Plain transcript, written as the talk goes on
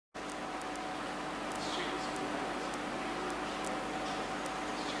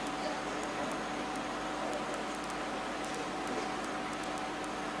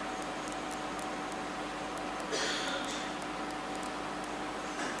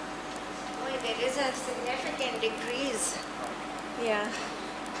a significant decrease. Yeah.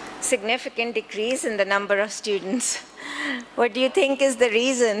 Significant decrease in the number of students. What do you think is the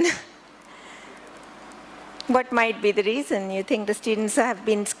reason? What might be the reason? You think the students have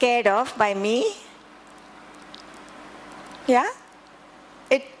been scared off by me? Yeah?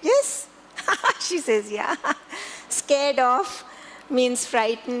 Yes? She says, yeah. Scared off means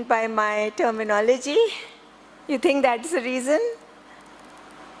frightened by my terminology. You think that's the reason?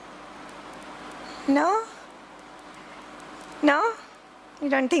 No? No? You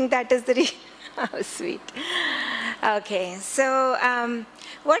don't think that is the reason? How sweet. Okay, so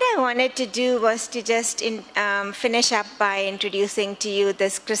what I wanted to do was to just finish up by introducing to you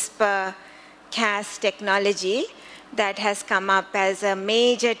this CRISPR-Cas technology that has come up as a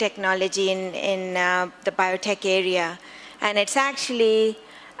major technology in the biotech area. And it's actually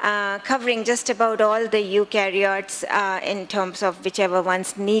covering just about all the eukaryotes in terms of whichever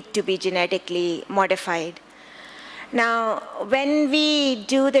ones need to be genetically modified. Now, when we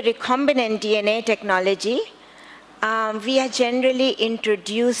do the recombinant DNA technology, we are generally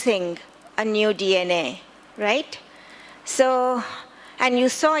introducing a new DNA, right? So, and you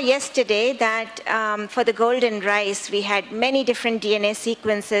saw yesterday that for the golden rice, we had many different DNA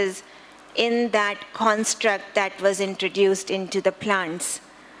sequences in that construct that was introduced into the plants.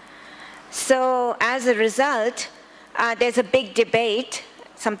 So as a result, there's a big debate,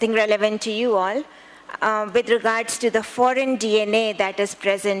 something relevant to you all, with regards to the foreign DNA that is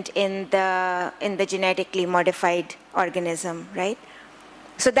present in the genetically modified organism, right?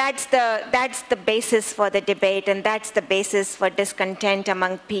 So that's the basis for the debate, and that's the basis for discontent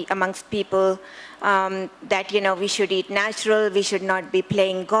amongst people that we should eat natural, we should not be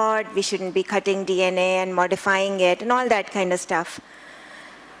playing God, we shouldn't be cutting DNA and modifying it, and all that kind of stuff.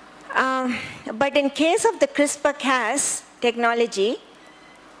 But in case of the CRISPR-Cas technology,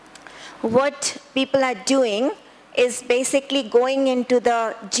 what people are doing is basically going into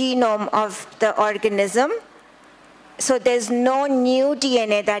the genome of the organism. So there's no new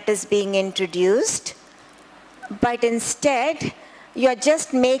DNA that is being introduced, but instead, you're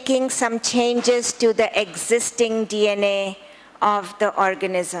just making some changes to the existing DNA of the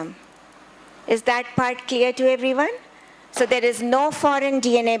organism. Is that part clear to everyone? So there is no foreign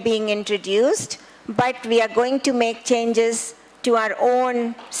DNA being introduced, but we are going to make changes to our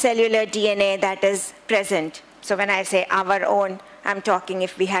own cellular DNA that is present. So when I say our own, I'm talking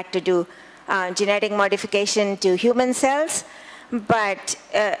if we had to do genetic modification to human cells. But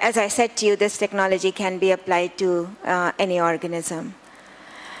as I said to you, this technology can be applied to any organism.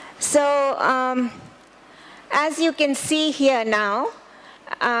 So as you can see here now,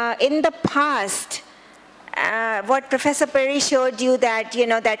 in the past, what Professor Perry showed you that,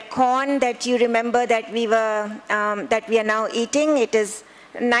 that corn that you remember that we are now eating, it is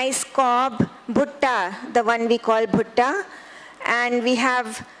nice cob, bhutta, the one we call bhutta. And we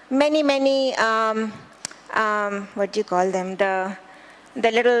have many, what do you call them? The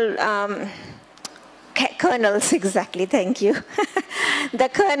little kernels, exactly, thank you. The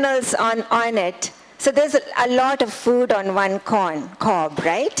kernels on it. So there's a lot of food on one corn cob,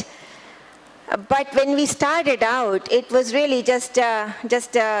 right? But when we started out, it was really just a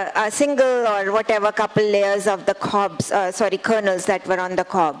single or whatever couple layers of the kernels that were on the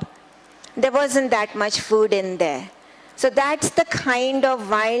cob. There wasn't that much food in there. So that's the kind of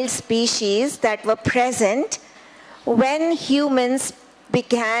wild species that were present when humans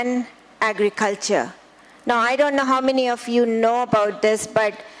began agriculture. Now, I don't know how many of you know about this,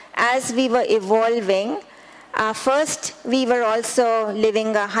 but as we were evolving, first, we were also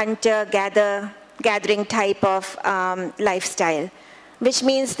living a hunter-gathering type of lifestyle, which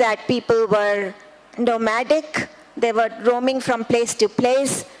means that people were nomadic, they were roaming from place to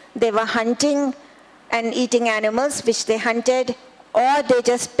place, they were hunting and eating animals which they hunted, or they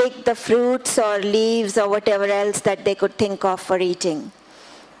just picked the fruits or leaves or whatever else that they could think of for eating.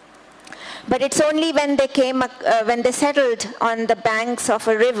 But it's only when they settled on the banks of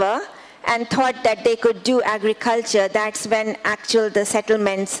a river and thought that they could do agriculture, that's when the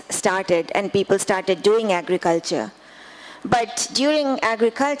settlements started and people started doing agriculture. But during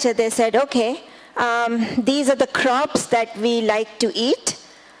agriculture, they said, okay, these are the crops that we like to eat,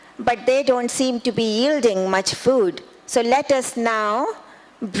 but they don't seem to be yielding much food. So let us now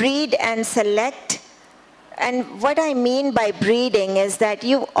breed and select. And what I mean by breeding is that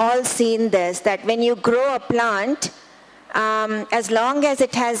you've all seen this, that when you grow a plant, as long as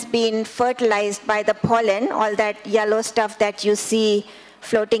it has been fertilized by the pollen, all that yellow stuff that you see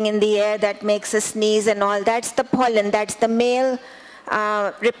floating in the air that makes us sneeze and all, that's the pollen, that's the male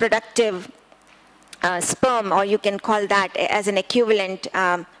reproductive sperm, or you can call that as an equivalent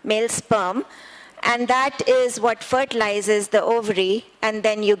male sperm. And that is what fertilizes the ovary, and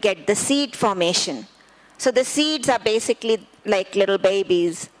then you get the seed formation. So the seeds are basically like little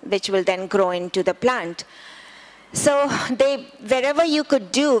babies, which will then grow into the plant. So wherever you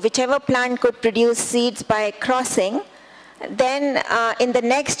could do, whichever plant could produce seeds by crossing, then in the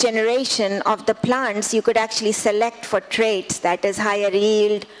next generation of the plants, you could actually select for traits, that is higher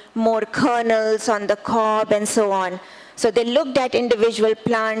yield, more kernels on the cob, and so on. So they looked at individual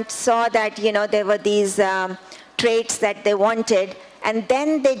plants, saw that there were these traits that they wanted, and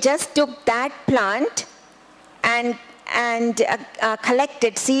then they just took that plant and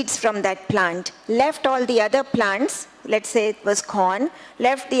collected seeds from that plant, left all the other plants, let's say it was corn,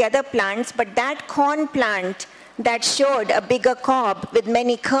 left the other plants, but that corn plant that showed a bigger cob with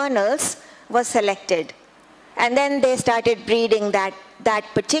many kernels was selected. And then they started breeding that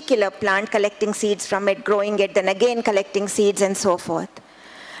particular plant, collecting seeds from it, growing it, then again collecting seeds, and so forth.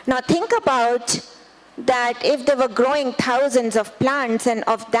 Now think about that if they were growing thousands of plants, and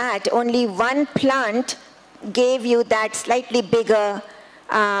of that only one plant gave you that slightly bigger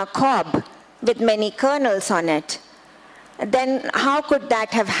cob with many kernels on it, then how could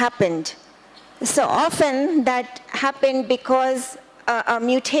that have happened? So often that happened because a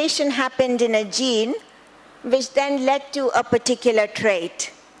mutation happened in a gene which then led to a particular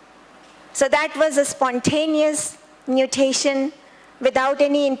trait. So that was a spontaneous mutation without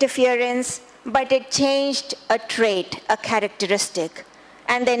any interference, but it changed a trait, a characteristic,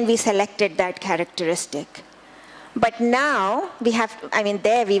 and then we selected that characteristic. But now we have,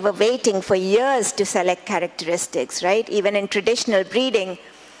 there we were waiting for years to select characteristics, right? Even in traditional breeding,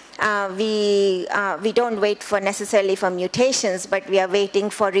 we don't wait for necessarily for mutations, but we are waiting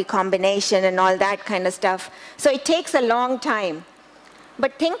for recombination and all that kind of stuff. So it takes a long time.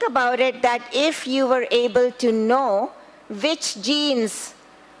 But think about it, that if you were able to know which genes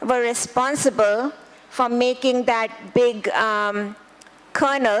were responsible for making that big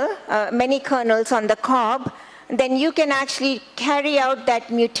kernel, many kernels on the cob, then you can actually carry out that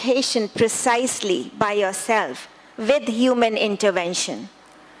mutation precisely by yourself with human intervention.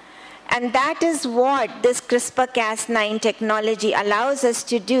 And that is what this CRISPR-Cas9 technology allows us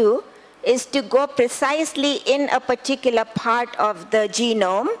to do, is to go precisely in a particular part of the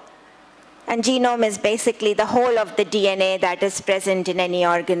genome. And genome is basically the whole of the DNA that is present in any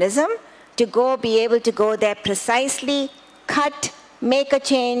organism, to be able to go there precisely, cut, make a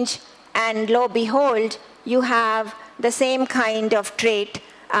change, and lo and behold, you have the same kind of trait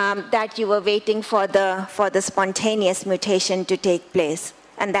that you were waiting for the spontaneous mutation to take place.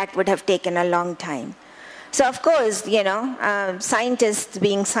 And that would have taken a long time. So of course, scientists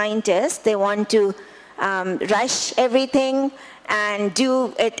being scientists, they want to rush everything and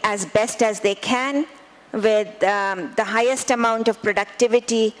do it as best as they can with the highest amount of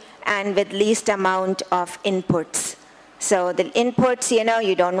productivity and with least amount of inputs. So the inputs,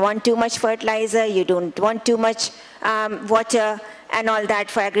 you don't want too much fertilizer, you don't want too much water and all that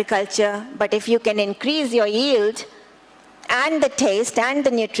for agriculture. But if you can increase your yield and the taste and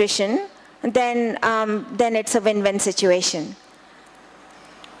the nutrition, then it's a win-win situation.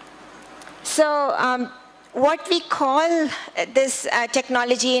 So what we call this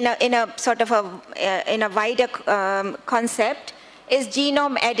technology in a sort of in a wider concept is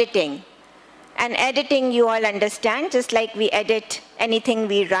genome editing. And editing, you all understand, just like we edit anything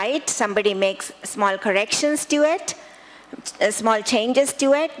we write, somebody makes small corrections to it, small changes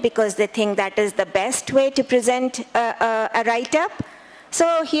to it, because they think that is the best way to present a write-up.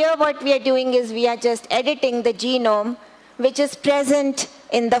 So here what we are doing is we are just editing the genome, which is present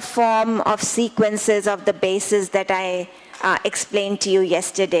in the form of sequences of the bases that I explained to you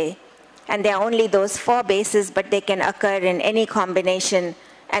yesterday. And there are only those 4 bases, but they can occur in any combination.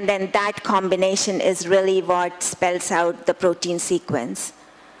 And then that combination is really what spells out the protein sequence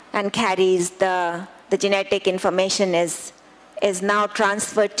and carries the genetic information is now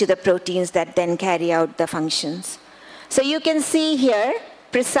transferred to the proteins that then carry out the functions. So you can see here,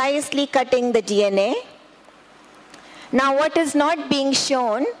 precisely cutting the DNA. Now what is not being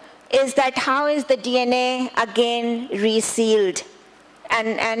shown is that how is the DNA again resealed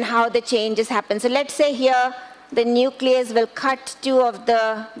and how the changes happen. So let's say here, the nuclease will cut 2 of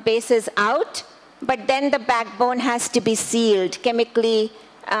the bases out, but then the backbone has to be sealed, chemically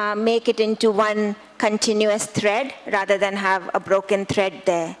make it into one continuous thread rather than have a broken thread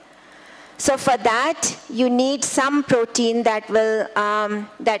there. So for that, you need some protein that will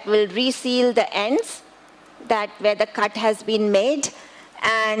reseal the ends, where the cut has been made,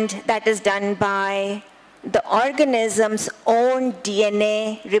 and that is done by the organism's own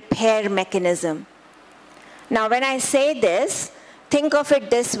DNA repair mechanism. Now, when I say this, think of it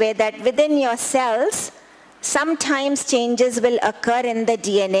this way, that within your cells, sometimes changes will occur in the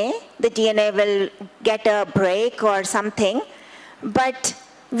DNA. The DNA will get a break or something, but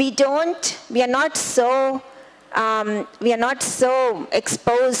we are not so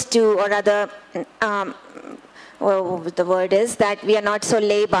exposed to, or rather, the word is that we are not so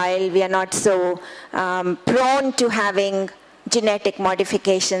labile, we are not so prone to having genetic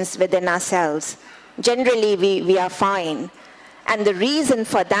modifications within our cells. Generally, we are fine. And the reason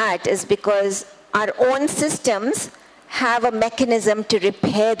for that is because our own systems have a mechanism to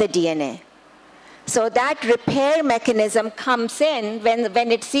repair the DNA. So that repair mechanism comes in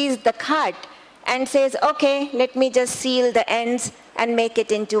when it sees the cut and says, okay, let me just seal the ends and make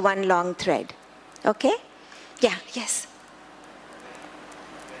it into one long thread. Okay? Yeah, yes.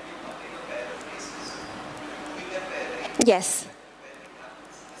 Yes.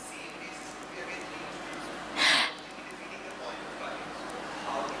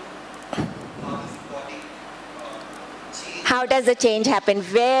 How does the change happen?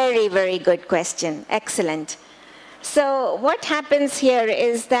 Very, very good question. Excellent. So what happens here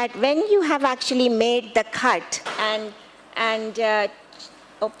is that when you have actually made the cut and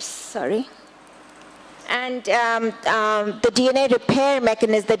oops, sorry. And the DNA repair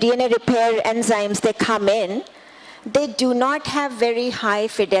mechanism, the DNA repair enzymes, they come in, they do not have very high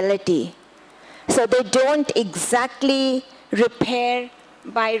fidelity. So they don't exactly repair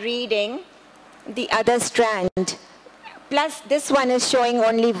by reading the other strand. Plus, this one is showing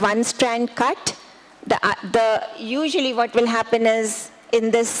only one strand cut. Usually what will happen is,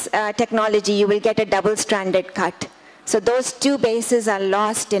 in this technology, you will get a double-stranded cut. So those two bases are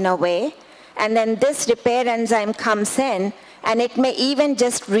lost in a way. And then this repair enzyme comes in, and it may even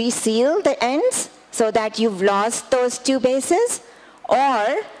just reseal the ends so that you've lost those two bases.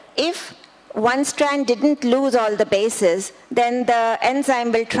 Or if one strand didn't lose all the bases, then the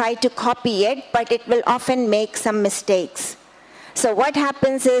enzyme will try to copy it, but it will often make some mistakes. So what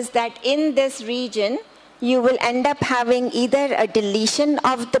happens is that in this region, you will end up having either a deletion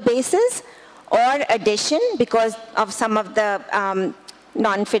of the bases or addition because of some of the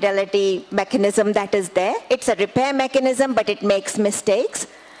non-fidelity mechanism that is there. It's a repair mechanism, but it makes mistakes.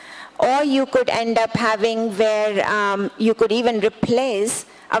 Or you could end up having where you could even replace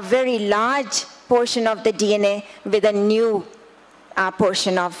a very large portion of the DNA with a new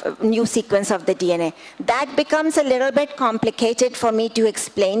new sequence of the DNA. That becomes a little bit complicated for me to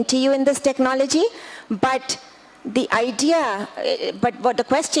explain to you in this technology, but the idea, what the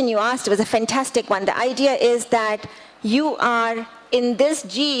question you asked was a fantastic one. The idea is that you are, in this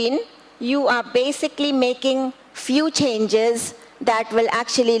gene, you are basically making few changes that will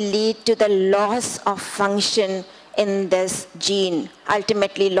actually lead to the loss of function in this gene,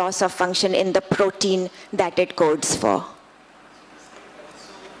 ultimately loss of function in the protein that it codes for.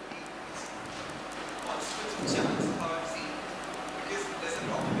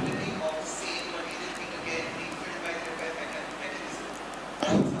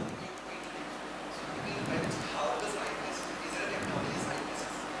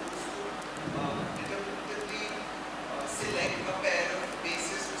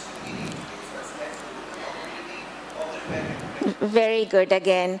 Very good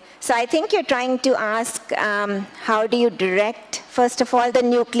again. So I think you're trying to ask how do you direct, first of all, the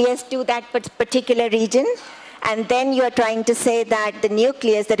nucleus to that particular region, and then you're trying to say that the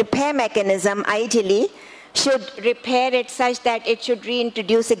nucleus, the repair mechanism, ideally, should repair it such that it should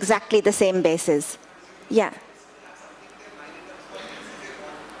reintroduce exactly the same bases. Yeah.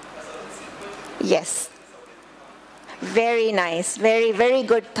 Yes. Very nice. Very, very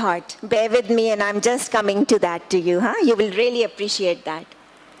good thought. Bear with me, and I'm just coming to that to you. Huh? You will really appreciate that.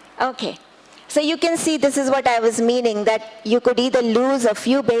 Okay. So you can see this is what I was meaning, that you could either lose a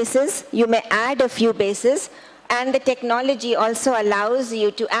few bases, you may add a few bases, and the technology also allows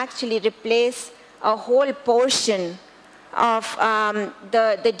you to actually replace a whole portion of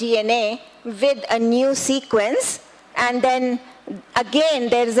the DNA with a new sequence, and then again,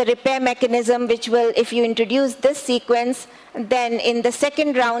 there is a repair mechanism which will, if you introduce this sequence, then in the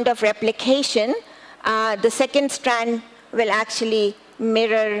second round of replication, the second strand will actually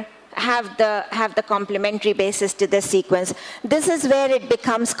have the complementary basis to the sequence. This is where it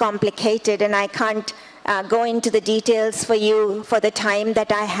becomes complicated, and I can't go into the details for you for the time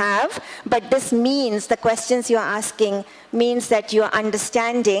that I have, but this means, the questions you're asking means that you're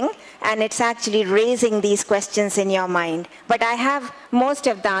understanding, and it's actually raising these questions in your mind. But I have most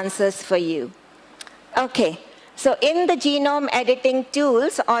of the answers for you. Okay, so in the genome editing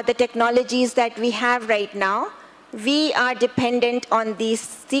tools, or the technologies that we have right now, we are dependent on these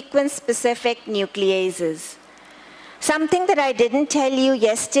sequence-specific nucleases. Something that I didn't tell you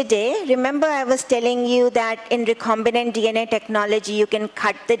yesterday, remember I was telling you that in recombinant DNA technology, you can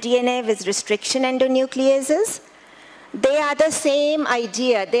cut the DNA with restriction endonucleases? They are the same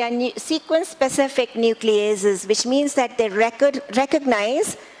idea. They are sequence-specific nucleases, which means that they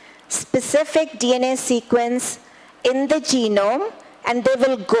recognize specific DNA sequence in the genome, and they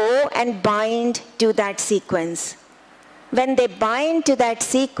will go and bind to that sequence. When they bind to that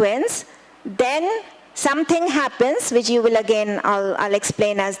sequence, then something happens, which you will again, I'll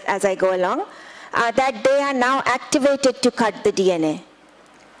explain as I go along, that they are now activated to cut the DNA.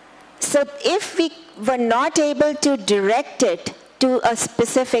 So if we were not able to direct it to a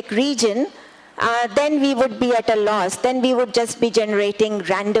specific region, then we would be at a loss. Then we would just be generating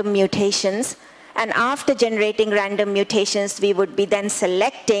random mutations. And after generating random mutations, we would be then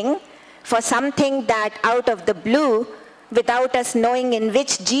selecting for something that out of the blue, without us knowing in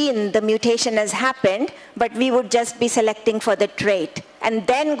which gene the mutation has happened, but we would just be selecting for the trait and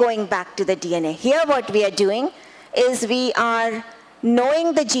then going back to the DNA. Here what we are doing is we are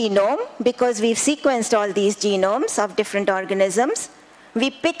knowing the genome because we've sequenced all these genomes of different organisms. We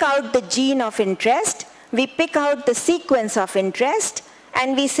pick out the gene of interest, we pick out the sequence of interest,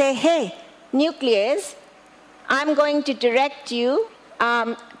 and we say, hey, nuclease, I'm going to direct you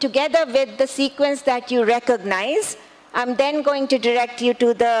together with the sequence that you recognize. I'm then going to direct you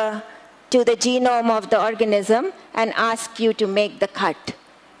to the genome of the organism and ask you to make the cut.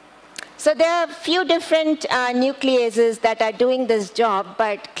 So there are a few different nucleases that are doing this job,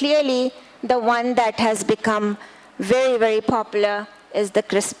 but clearly the one that has become very, very popular is the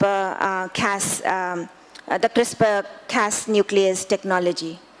CRISPR-Cas nuclease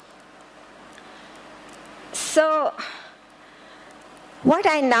technology. So what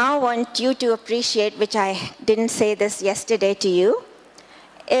I now want you to appreciate, which I didn't say this yesterday to you,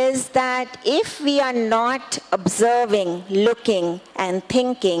 is that if we are not observing, looking, and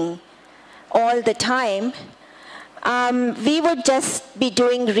thinking all the time, we would just be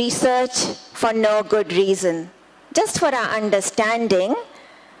doing research for no good reason. Just for our understanding,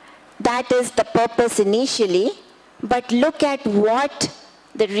 that is the purpose initially, but look at what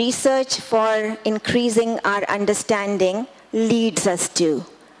the research for increasing our understanding leads us to.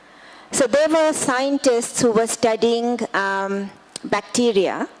 So there were scientists who were studying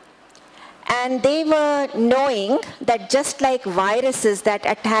bacteria, and they were knowing that just like viruses that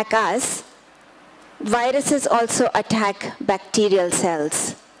attack us, viruses also attack bacterial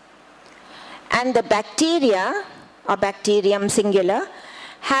cells. And the bacteria, or bacterium singular,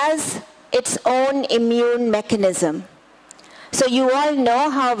 has its own immune mechanism. So you all know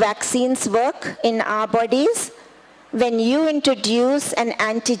how vaccines work in our bodies. When you introduce an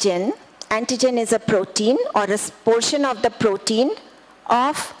antigen, antigen is a protein or a portion of the protein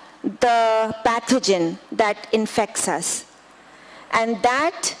of the pathogen that infects us. And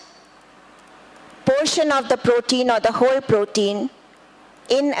that portion of the protein or the whole protein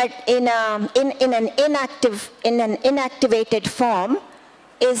in an inactivated form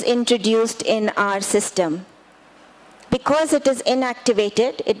is introduced in our system. Because it is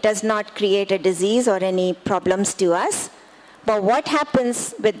inactivated, it does not create a disease or any problems to us. But what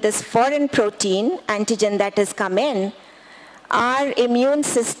happens with this foreign protein, antigen that has come in, our immune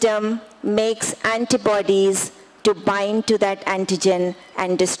system makes antibodies to bind to that antigen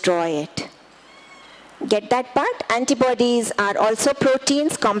and destroy it. Get that part? Antibodies are also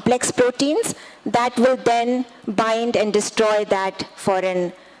proteins, complex proteins, that will then bind and destroy that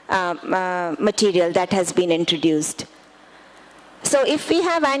foreign material that has been introduced. So if we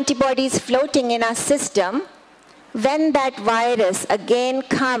have antibodies floating in our system, when that virus again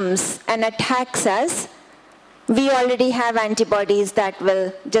comes and attacks us, we already have antibodies that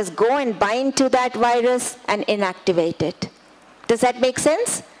will just go and bind to that virus and inactivate it. Does that make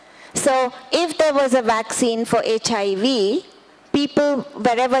sense? So if there was a vaccine for HIV, people,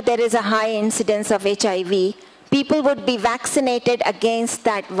 wherever there is a high incidence of HIV, people would be vaccinated against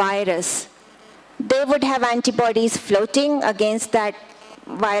that virus. They would have antibodies floating against that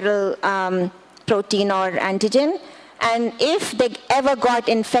viral protein or antigen. And if they ever got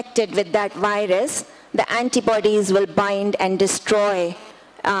infected with that virus, the antibodies will bind and destroy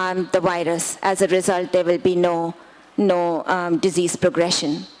the virus. As a result, there will be no disease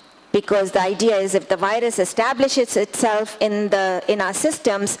progression. Because the idea is if the virus establishes itself in our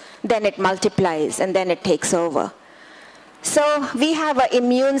systems, then it multiplies and then it takes over. So we have an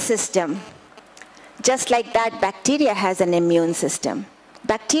immune system. Just like that, bacteria has an immune system.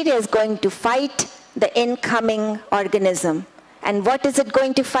 Bacteria is going to fight the incoming organism. And what is it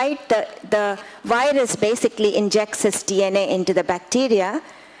going to fight? The virus basically injects its DNA into the bacteria,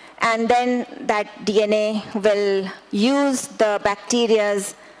 and then that DNA will use the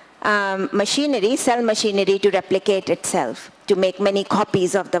bacteria's machinery, cell machinery, to replicate itself, to make many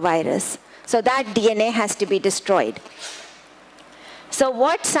copies of the virus. So that DNA has to be destroyed. So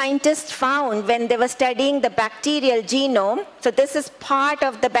what scientists found when they were studying the bacterial genome, so this is part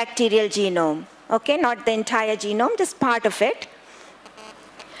of the bacterial genome, okay, not the entire genome, just part of it.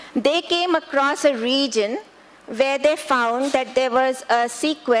 They came across a region where they found that there was a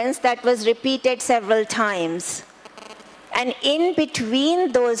sequence that was repeated several times. And in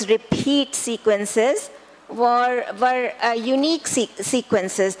between those repeat sequences were unique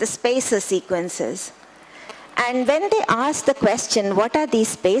sequences, the spacer sequences. And when they asked the question, what are these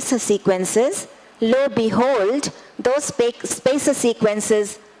spacer sequences? Lo and behold, those spacer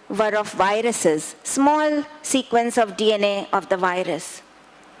sequences were of viruses, small sequence of DNA of the virus.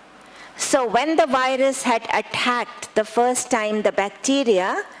 So when the virus had attacked the first time the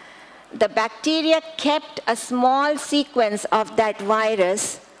bacteria kept a small sequence of that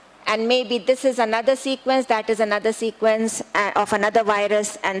virus, and maybe this is another sequence, that is another sequence of another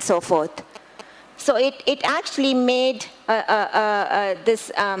virus, and so forth. So it actually made kept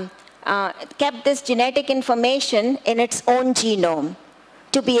this genetic information in its own genome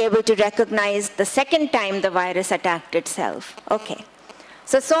to be able to recognize the second time the virus attacked itself. Okay.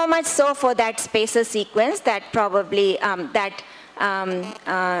 So much so for that spacer sequence that probably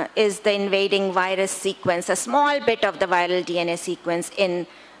is the invading virus sequence, a small bit of the viral DNA sequence in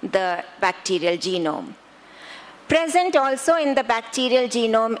the bacterial genome. Present also in the bacterial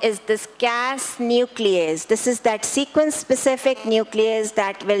genome is this Cas nuclease. This is that sequence-specific nuclease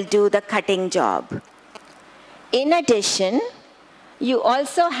that will do the cutting job. In addition, you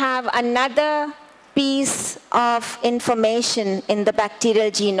also have another piece of information in the bacterial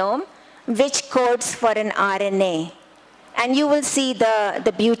genome which codes for an RNA. And you will see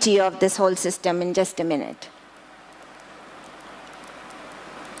the beauty of this whole system in just a minute.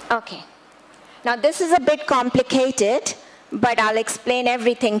 Okay. Now this is a bit complicated, but I'll explain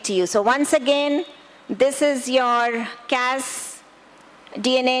everything to you. So once again, this is your Cas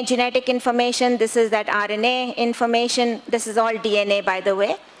DNA genetic information. This is that RNA information. This is all DNA, by the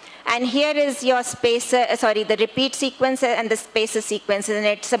way. And here is your spacer, the repeat sequences and the spacer sequences. And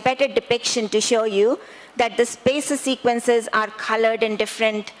it's a better depiction to show you that the spacer sequences are colored in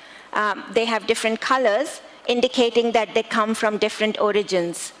different, they have different colors, indicating that they come from different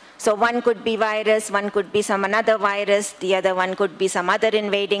origins. So one could be virus, one could be some another virus, the other one could be some other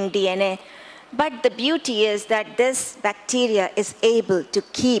invading DNA. But the beauty is that this bacteria is able to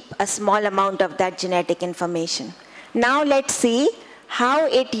keep a small amount of that genetic information. Now let's see how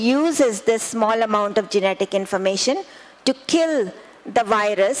it uses this small amount of genetic information to kill the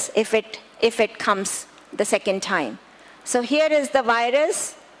virus if it comes the second time. So here is the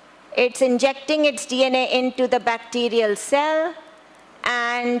virus. It's injecting its DNA into the bacterial cell.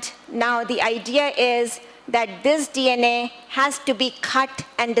 And now the idea is that this DNA has to be cut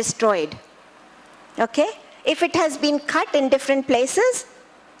and destroyed. Okay? If it has been cut in different places,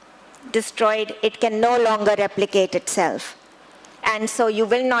 destroyed, it can no longer replicate itself. And so you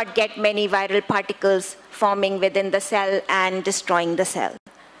will not get many viral particles forming within the cell and destroying the cell.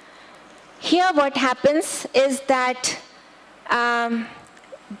 Here what happens is that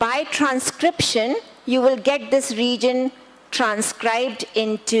by transcription, you will get this region transcribed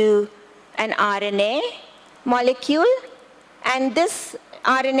into an RNA molecule, and this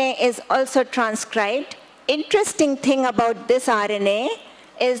RNA is also transcribed. Interesting thing about this RNA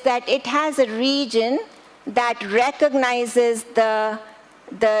is that it has a region that recognizes the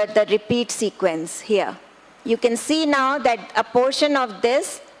repeat sequence here. You can see now that a portion of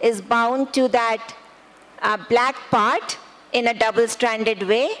this is bound to that black part in a double-stranded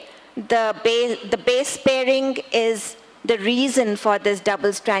way. The base pairing is the reason for this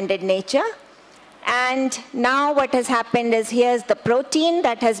double-stranded nature. And now what has happened is here's the protein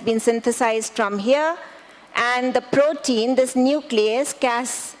that has been synthesized from here. And the protein, this nuclease,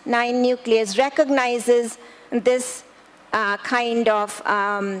 Cas9 nuclease, recognizes this kind of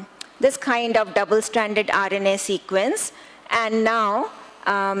double-stranded RNA sequence, and now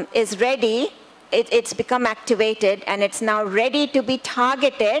is ready. It's become activated, and it's now ready to be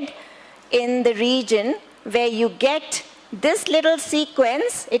targeted in the region where you get this little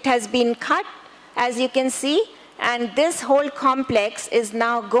sequence. It has been cut, as you can see, and this whole complex is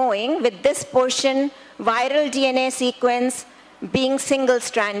now going with this portion, viral DNA sequence being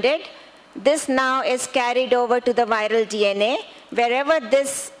single-stranded. This now is carried over to the viral DNA. Wherever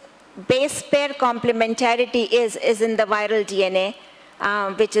this base pair complementarity is in the viral DNA,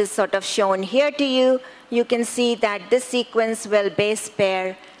 which is sort of shown here to you. You can see that this sequence will base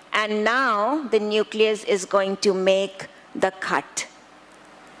pair And now the nucleus is going to make the cut.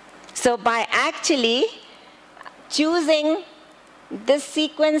 So by actually choosing this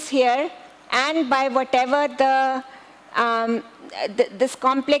sequence here, and by whatever this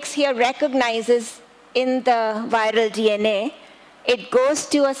complex here recognizes in the viral DNA, it goes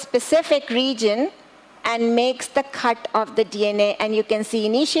to a specific region and makes the cut of the DNA. And you can see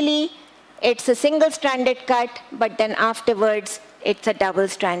initially it's a single-stranded cut, but then afterwards it's a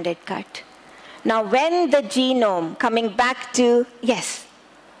double-stranded cut. Now when the genome, coming back to, yes?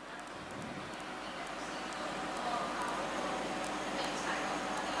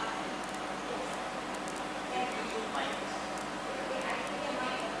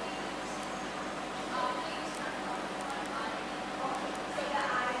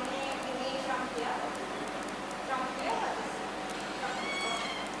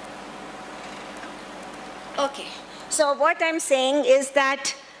 Okay, so what I'm saying is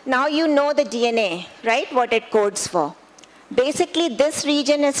that now you know the DNA, right, what it codes for. Basically, this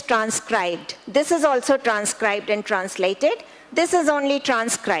region is transcribed. This is also transcribed and translated. This is only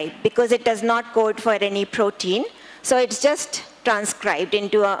transcribed because it does not code for any protein. So it's just transcribed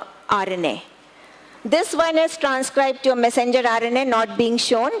into a RNA. This one is transcribed to a messenger RNA, not being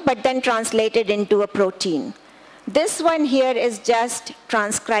shown, but then translated into a protein. This one here is just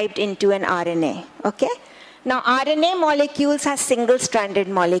transcribed into an RNA, okay? Now, RNA molecules are single-stranded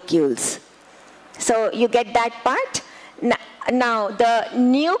molecules. So you get that part? Now, the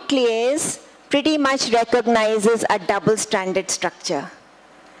nuclease pretty much recognizes a double-stranded structure.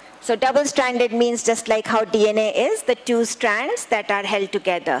 So double-stranded means just like how DNA is, the two strands that are held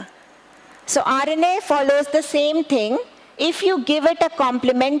together. So RNA follows the same thing. If you give it a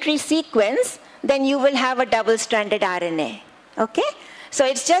complementary sequence, then you will have a double-stranded RNA, okay? So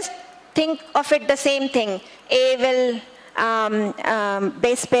it's just, think of it the same thing. A will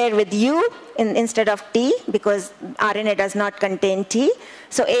base pair with U instead of T, because RNA does not contain T.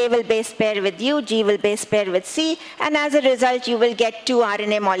 So A will base pair with U, G will base pair with C, and as a result, you will get two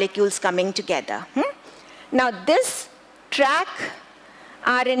RNA molecules coming together. Now this track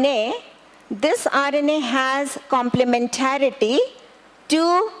RNA, this RNA has complementarity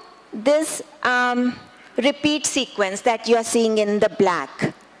to this repeat sequence that you are seeing in the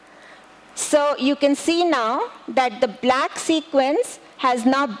black. So you can see now that the black sequence has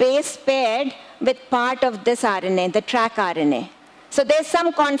now base paired with part of this RNA, the track RNA. So there's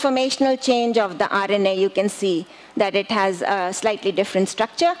some conformational change of the RNA. You can see that it has a slightly different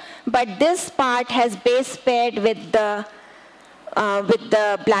structure, but this part has base paired with the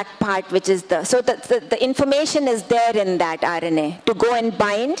black part, which is so the information is there in that RNA to go and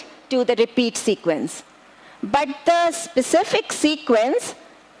bind to the repeat sequence. But the specific sequence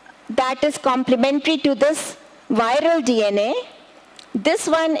that is complementary to this viral DNA, this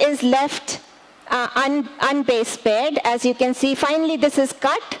one is left unbase paired. As you can see, finally this is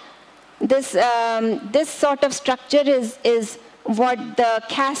cut. This sort of structure is what the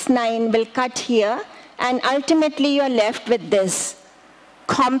Cas9 will cut here, and ultimately you're left with this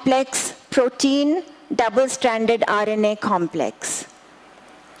complex protein double-stranded RNA complex.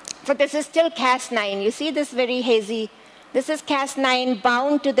 So this is still Cas9. You see this very hazy. This is Cas9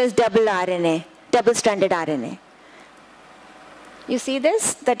 bound to this double-stranded RNA. You see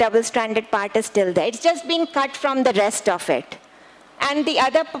this? The double-stranded part is still there. It's just been cut from the rest of it. And the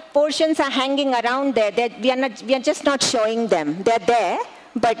other portions are hanging around there. We are just not showing them. They're there,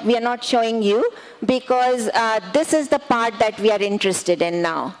 but we are not showing you because this is the part that we are interested in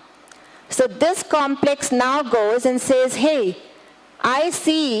now. So this complex now goes and says, hey, I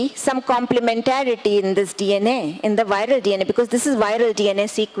see some complementarity in this DNA, in the viral DNA, because this is viral DNA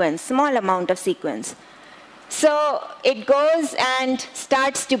sequence, small amount of sequence. So it goes and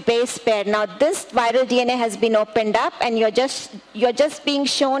starts to base pair. Now this viral DNA has been opened up, and you're just being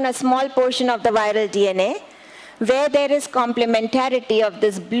shown a small portion of the viral DNA where there is complementarity of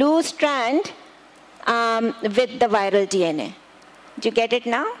this blue strand with the viral DNA. Do you get it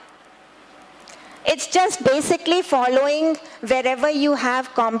now? It's just basically following wherever you have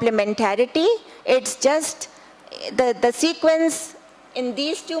complementarity. It's just the sequence in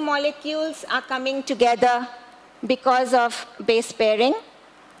these two molecules are coming together because of base pairing.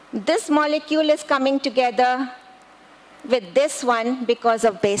 This molecule is coming together with this one because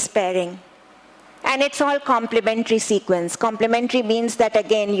of base pairing. And it's all complementary sequence. Complementary means that,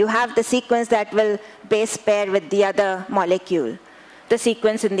 again, you have the sequence that will base pair with the other molecule, the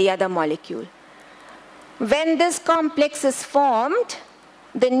sequence in the other molecule. When this complex is formed,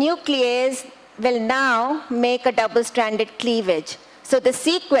 the nuclease will now make a double-stranded cleavage. So the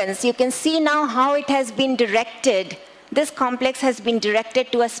sequence, you can see now how it has been directed this complex has been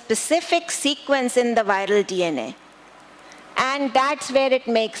directed to a specific sequence in the viral DNA. And that's where it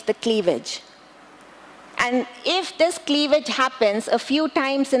makes the cleavage. And if this cleavage happens a few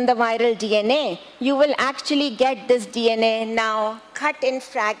times in the viral DNA, you will actually get this DNA now cut in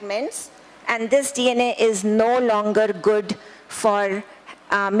fragments, and this DNA is no longer good for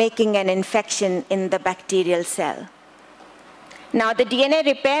making an infection in the bacterial cell. Now, the DNA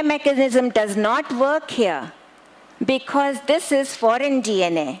repair mechanism does not work here because this is foreign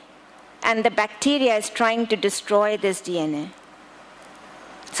DNA, and the bacteria is trying to destroy this DNA.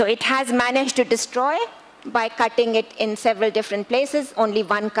 So it has managed to destroy by cutting it in several different places. Only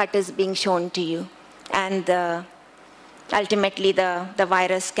one cut is being shown to you. And ultimately, the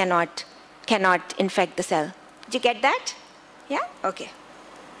virus cannot infect the cell. Did you get that? Yeah? Okay.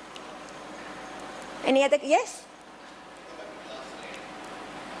 Any other? Yes?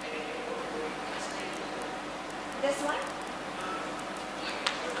 This one?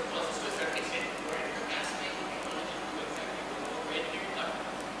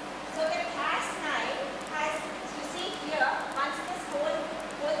 So the Cas9 has, you see here, once this whole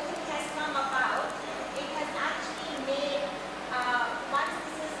thing has come about, it has actually made, once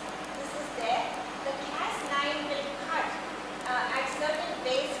this is there, the Cas9 will cut at certain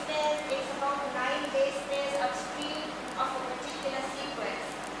base pairs. It's about 9 base pairs upstream of a particular sequence,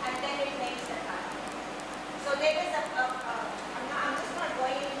 and then it makes the cut. So there is I'm just not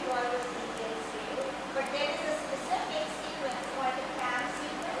going into all those details for you, but there is a specific sequence called the CAM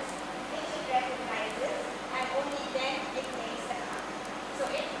sequence, which it recognizes, and only then it makes the cut. So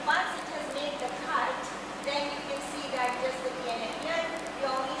once it has made the cut, then you can see that just the DNA. Here,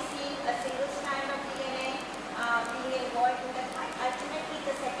 you're only seeing a single strand of DNA being involved in the cut. Ultimately,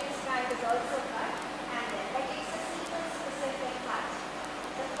 the second strand is also cut, but it's a sequence-specific cut.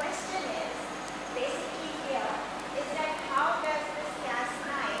 The question is, basically here, is that how does this Cas9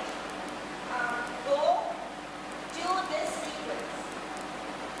 go to this sequence?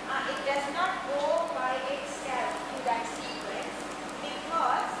 It does not go by itself to that sequence,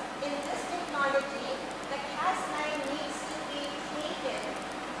 because in this technology, the Cas9 needs to be taken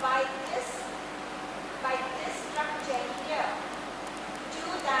by this structure here to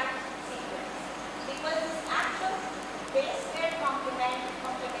that sequence, because this actual base pair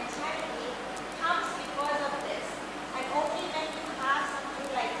complementarity comes because of this, and only when you have something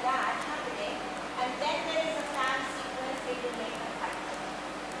like that happening, and then there is a CAM sequence, it will make a cut.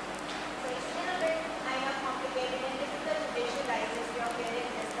 So it's a little bit, I know, complicated and difficult to visualize if you're hearing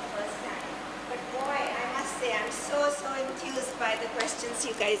this the first time. But boy, I must say, I'm so enthused by the questions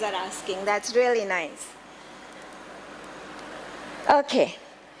you guys are asking. That's really nice. Okay,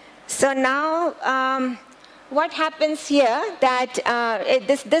 so now what happens here, that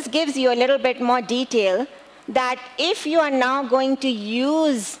this gives you a little bit more detail, that if you are now going to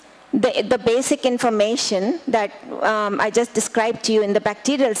use the basic information that I just described to you in the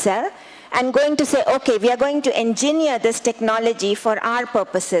bacterial cell, and going to say, okay, we are going to engineer this technology for our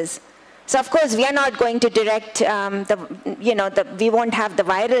purposes. So of course, we are not going to direct, we won't have the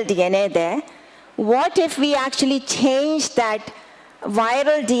viral DNA there. What if we actually change that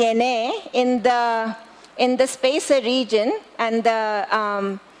viral DNA in the spacer region and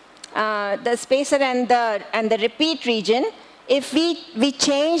the spacer and the repeat region? If we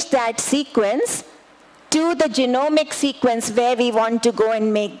change that sequence to the genomic sequence where we want to go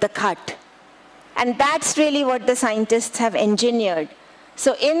and make the cut. And that's really what the scientists have engineered.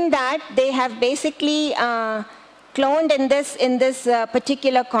 So in that, they have basically cloned in this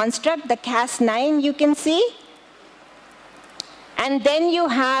particular construct, the Cas9 you can see. And then you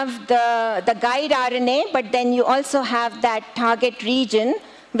have the guide RNA, but then you also have that target region,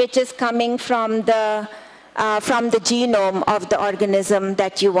 which is coming from the genome of the organism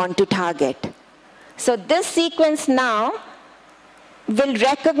that you want to target. So this sequence now will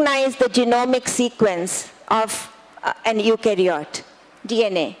recognize the genomic sequence of an eukaryote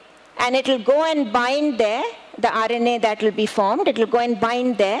DNA. And it will go and bind there, the RNA that will be formed, it will go and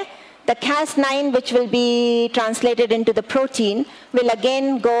bind there. The Cas9, which will be translated into the protein, will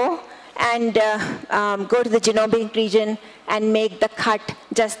again go and go to the genomic region and make the cut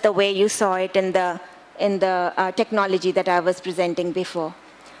just the way you saw it in the technology that I was presenting before.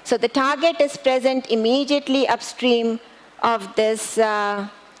 So the target is present immediately upstream of this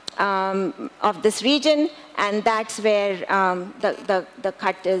region, and that's where the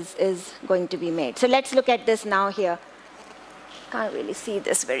cut is going to be made. So let's look at this now here. Can't really see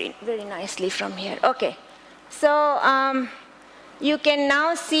this very nicely from here. Okay, so you can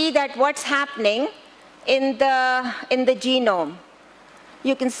now see that what's happening in the genome.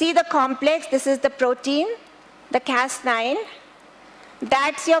 You can see the complex. This is the protein, the Cas9,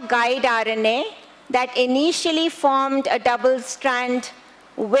 that's your guide RNA that initially formed a double strand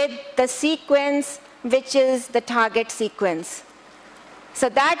with the sequence which is the target sequence. So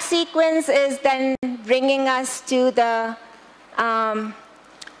that sequence is then bringing us to this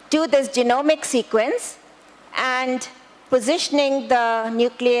genomic sequence and positioning the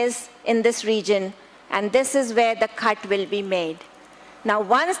nuclease in this region. And this is where the cut will be made. Now,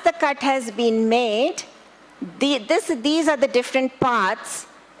 once the cut has been made, these are the different parts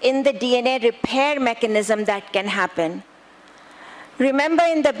in the DNA repair mechanism that can happen. Remember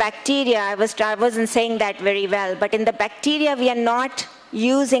in the bacteria, I wasn't saying that very well, but in the bacteria we are not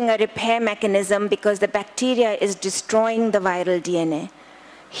using a repair mechanism because the bacteria is destroying the viral DNA.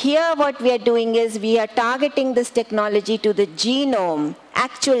 Here what we are doing is we are targeting this technology to the genome,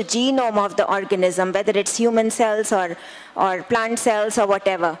 actual genome of the organism, whether it's human cells or plant cells or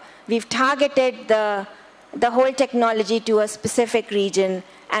whatever. We've targeted the whole technology to a specific region,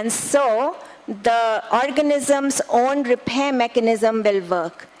 and so the organism's own repair mechanism will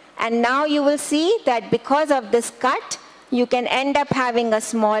work. And now you will see that because of this cut, you can end up having a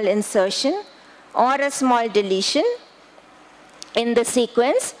small insertion or a small deletion in the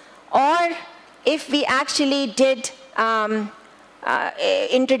sequence, or if we actually did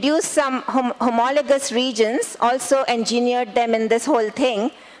introduce some homologous regions, also engineered them in this whole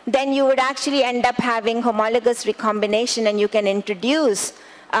thing, then you would actually end up having homologous recombination, and you can introduce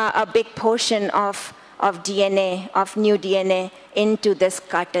a big portion of DNA, of new DNA, into this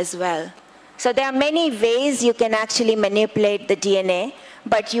cut as well. So there are many ways you can actually manipulate the DNA,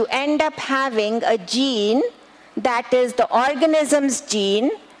 but you end up having a gene that is the organism's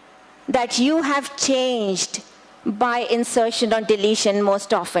gene that you have changed by insertion or deletion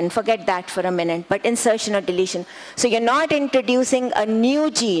most often. Forget that for a minute, but insertion or deletion. So you're not introducing a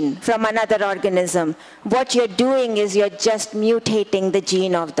new gene from another organism. What you're doing is you're just mutating the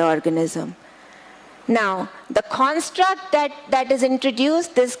gene of the organism. Now, the construct that is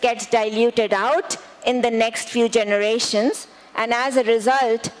introduced, this gets diluted out in the next few generations, and as a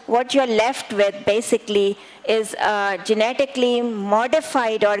result, what you're left with basically is a genetically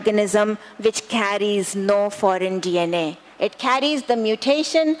modified organism which carries no foreign DNA. It carries the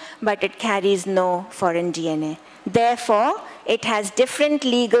mutation, but it carries no foreign DNA. Therefore, it has different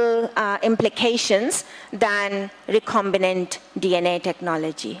legal implications than recombinant DNA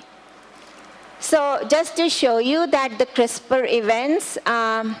technology. So just to show you that the CRISPR events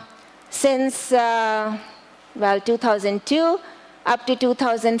since, 2002 up to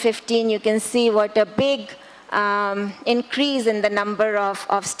 2015, you can see what a big increase in the number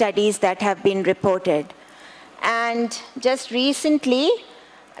of studies that have been reported. And just recently,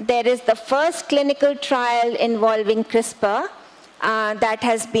 there is the first clinical trial involving CRISPR that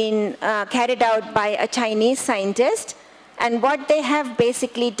has been carried out by a Chinese scientist. And what they have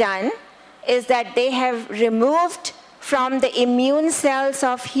basically done is that they have removed from the immune cells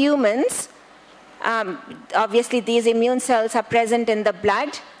of humans, obviously these immune cells are present in the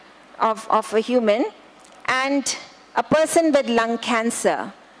blood of a human, and a person with lung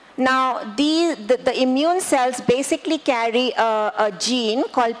cancer. Now, the immune cells basically carry a gene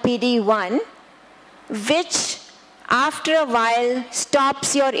called PD-1, which after a while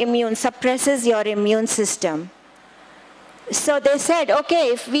suppresses your immune system. So they said, okay,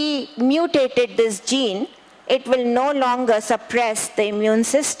 if we mutated this gene, it will no longer suppress the immune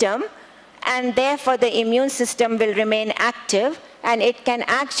system, and therefore the immune system will remain active, and it can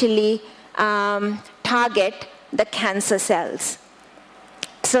actually target the cancer cells.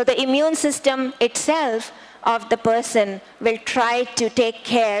 So the immune system itself of the person will try to take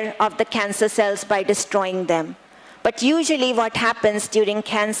care of the cancer cells by destroying them. But usually what happens during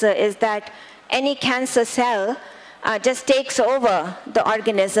cancer is that any cancer cell just takes over the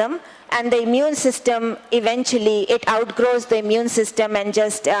organism, and the immune system eventually, it outgrows the immune system and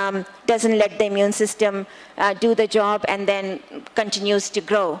just doesn't let the immune system do the job, and then continues to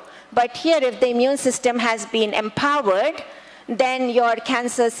grow. But here, if the immune system has been empowered, then your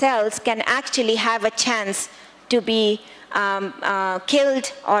cancer cells can actually have a chance to be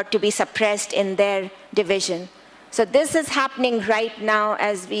killed or to be suppressed in their division. So this is happening right now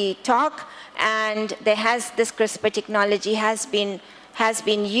as we talk, and this CRISPR technology has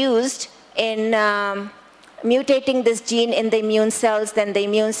been used in mutating this gene in the immune cells. Then the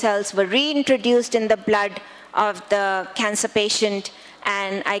immune cells were reintroduced in the blood of the cancer patient,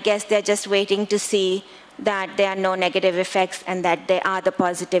 and I guess they're just waiting to see that there are no negative effects and that there are the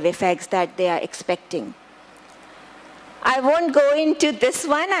positive effects that they are expecting. I won't go into this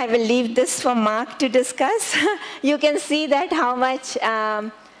one. I will leave this for Mark to discuss. You can see that how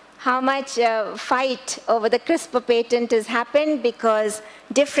fight over the CRISPR patent has happened because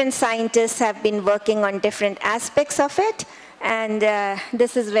different scientists have been working on different aspects of it, and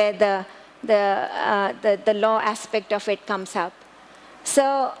this is where the law aspect of it comes up.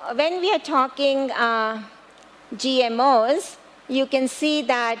 So when we are talking GMOs, you can see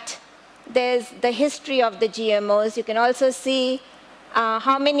that there's the history of the GMOs. You can also see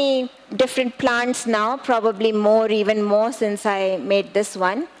how many different plants now, probably more, even more since I made this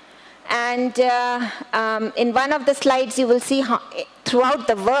one. And in one of the slides, you will see how, throughout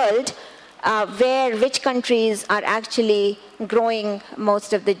the world, which countries are actually growing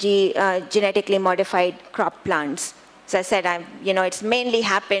most of the genetically modified crop plants. So I said, it's mainly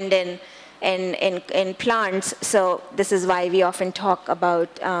happened in plants, so this is why we often talk about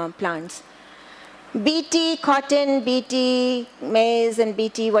plants. BT, cotton, BT, maize, and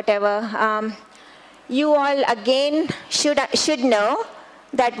BT, whatever. You all, again, should know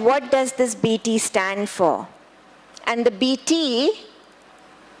that what does this BT stand for? And the BT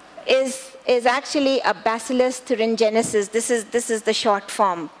is actually a Bacillus thuringiensis. This is the short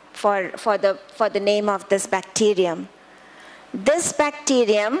form for the name of this bacterium. This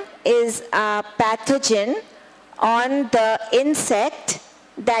bacterium is a pathogen on the insect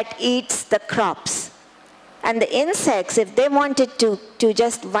that eats the crops. And the insects, if they wanted to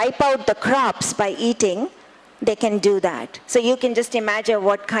just wipe out the crops by eating, they can do that. So you can just imagine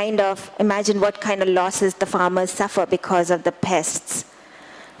what kind of losses the farmers suffer because of the pests.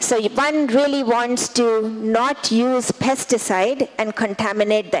 So one really wants to not use pesticide and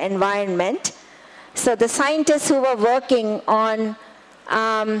contaminate the environment. So the scientists who were working on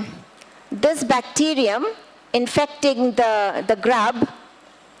this bacterium infecting the grub,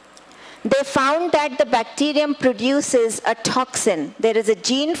 they found that the bacterium produces a toxin. There is a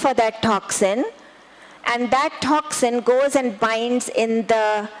gene for that toxin, and that toxin goes and binds in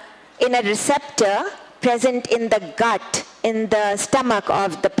a receptor present in the gut, in the stomach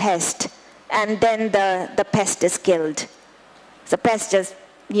of the pest, and then the pest is killed. The pest just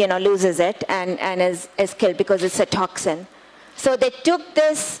loses it and is killed because it's a toxin. So they took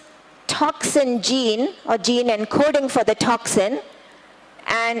this toxin gene, or gene encoding for the toxin,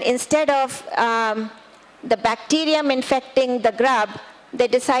 and instead of the bacterium infecting the grub, they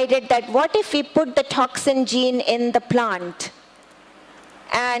decided that what if we put the toxin gene in the plant?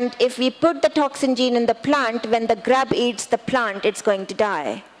 And if we put the toxin gene in the plant, when the grub eats the plant, it's going to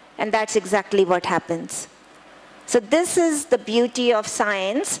die. And that's exactly what happens. So this is the beauty of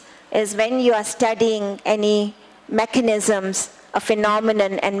science, is when you are studying any mechanisms, a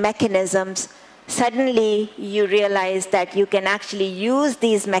phenomenon and mechanisms, suddenly you realize that you can actually use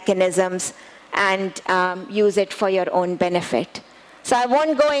these mechanisms and use it for your own benefit. So I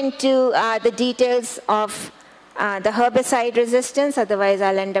won't go into the details of the herbicide resistance, otherwise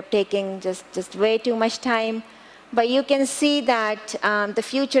I'll end up taking just way too much time. But you can see that the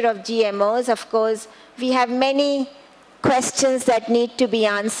future of GMOs, of course, we have many questions that need to be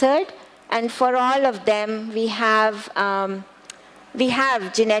answered, and for all of them, we have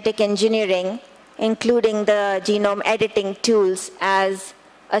genetic engineering, including the genome editing tools, as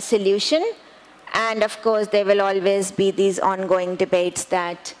a solution. And of course, there will always be these ongoing debates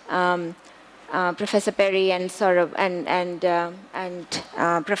that Professor Perry and Saurabh and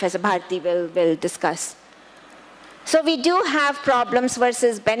Professor Bharti will discuss. So we do have problems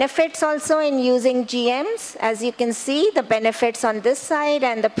versus benefits also in using GMs. As you can see, the benefits on this side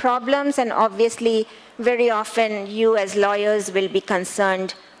and the problems, and obviously very often you as lawyers will be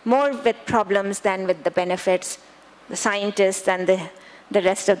concerned more with problems than with the benefits. The scientists and the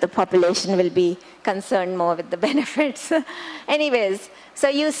rest of the population will be concerned more with the benefits. Anyways, so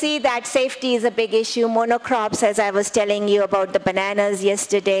you see that safety is a big issue. Monocrops, as I was telling you about the bananas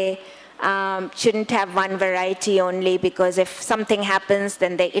yesterday, shouldn't have one variety only, because if something happens,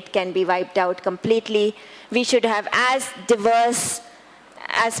 then it can be wiped out completely. We should have as diverse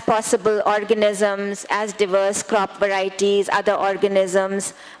as possible organisms, as diverse crop varieties, other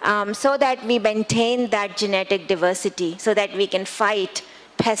organisms, so that we maintain that genetic diversity, so that we can fight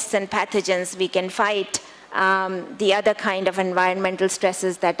pests and pathogens, we can fight the other kind of environmental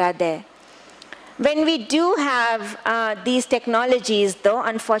stresses that are there. When we do have these technologies, though,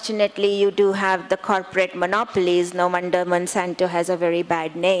 unfortunately, you do have the corporate monopolies. No wonder Monsanto has a very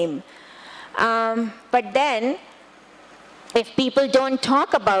bad name. But then, if people don't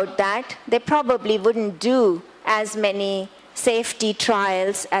talk about that, they probably wouldn't do as many safety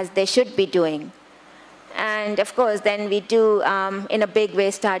trials as they should be doing. And of course, then we do, in a big way,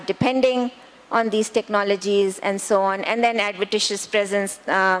 start depending on these technologies and so on. And then adventitious presence,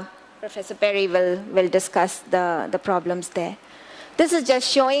 Professor Perry will discuss the problems there. This is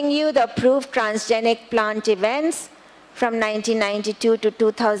just showing you the approved transgenic plant events from 1992 to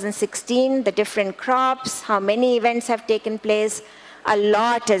 2016, the different crops, how many events have taken place. A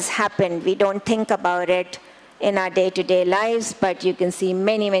lot has happened. We don't think about it in our day-to-day lives, but you can see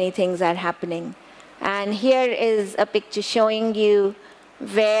many, many things are happening. And here is a picture showing you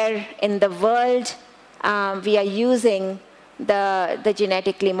where in the world we are using the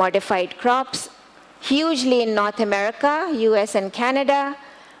genetically modified crops, hugely in North America, US and Canada,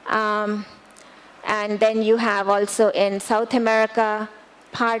 and then you have also in South America,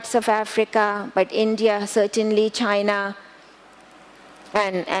 parts of Africa, but India, certainly China,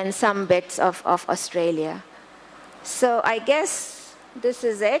 and some bits of Australia. So I guess this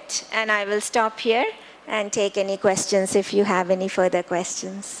is it, and I will stop here and take any questions if you have any further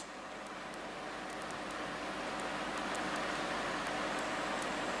questions.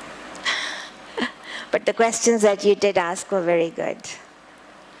 But the questions that you did ask were very good.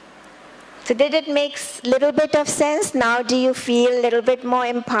 So did it make a little bit of sense? Now do you feel a little bit more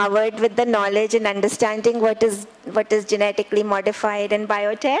empowered with the knowledge and understanding what is genetically modified in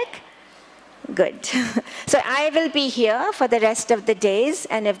biotech? Good. So I will be here for the rest of the days,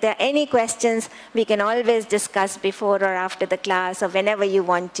 and if there are any questions, we can always discuss before or after the class or whenever you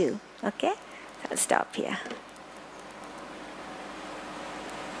want to. Okay? I'll stop here.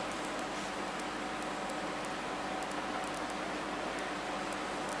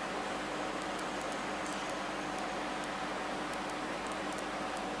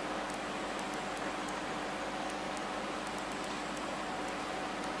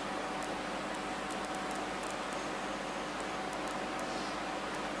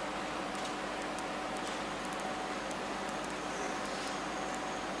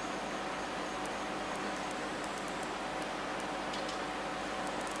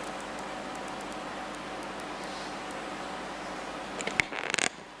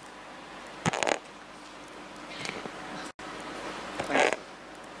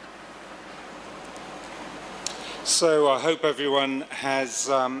 So I hope everyone has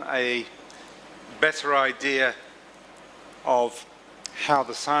a better idea of how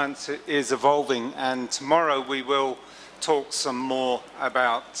the science is evolving, and tomorrow we will talk some more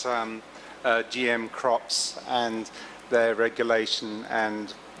about GM crops and their regulation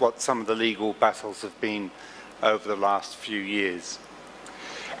and what some of the legal battles have been over the last few years.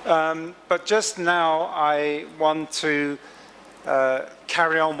 But just now I want to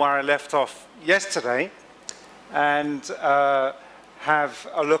carry on where I left off yesterday and have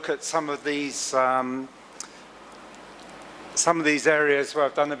a look at some of these areas where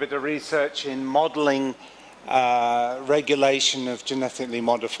I've done a bit of research in modeling regulation of genetically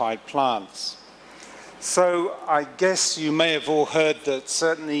modified plants. So I guess you may have all heard that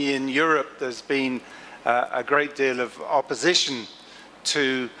certainly in Europe there's been a great deal of opposition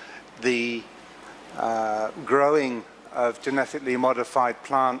to the growing of genetically modified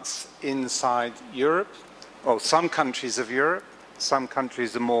plants inside Europe. Well, some countries of Europe, some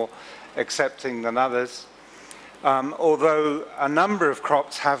countries are more accepting than others. Although a number of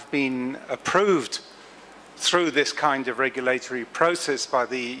crops have been approved through this kind of regulatory process by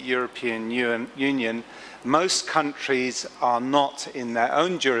the European Union, most countries are not in their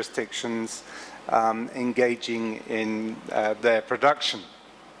own jurisdictions engaging in their production.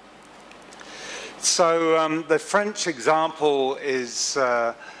 So the French example is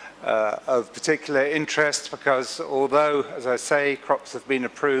of particular interest because although, as I say, crops have been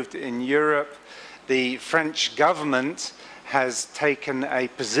approved in Europe, the French government has taken a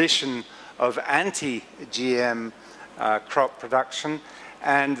position of anti-GM crop production,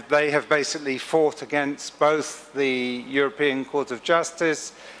 and they have basically fought against both the European Court of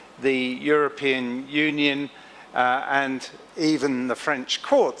Justice, the European Union, and even the French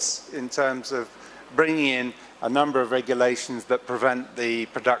courts in terms of bringing in a number of regulations that prevent the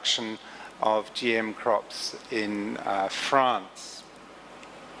production of GM crops in France.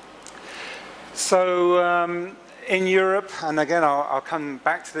 So in Europe, and again I'll come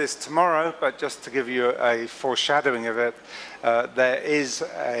back to this tomorrow, but just to give you a foreshadowing of it, there is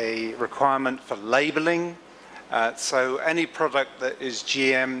a requirement for labeling. So any product that is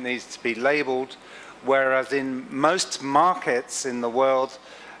GM needs to be labeled, whereas in most markets in the world,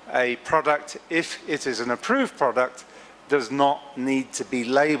 a product, if it is an approved product, does not need to be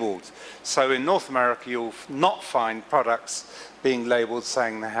labeled. So in North America, you'll not find products being labeled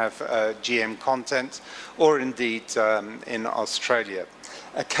saying they have GM content, or indeed in Australia.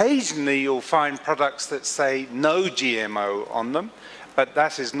 Occasionally, you'll find products that say no GMO on them, but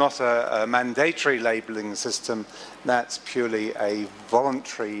that is not a mandatory labeling system. That's purely a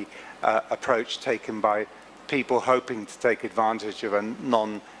voluntary approach taken by people hoping to take advantage of a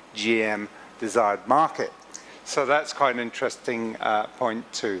non-GM desired market. So that's quite an interesting point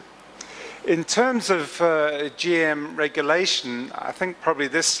too. In terms of GM regulation, I think probably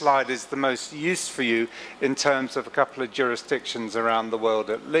this slide is the most use for you in terms of a couple of jurisdictions around the world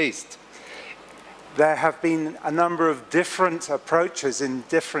at least. There have been a number of different approaches in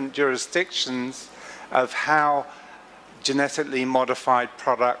different jurisdictions of how genetically modified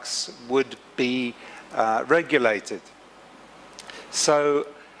products would be regulated. So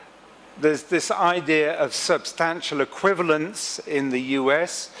there's this idea of substantial equivalence in the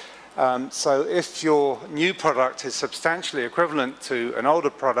US. So if your new product is substantially equivalent to an older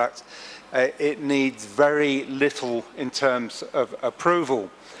product, it needs very little in terms of approval.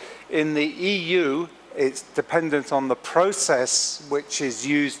 In the EU, it's dependent on the process which is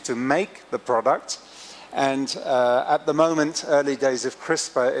used to make the product. And at the moment, early days of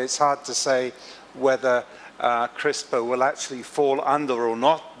CRISPR, it's hard to say whether CRISPR will actually fall under or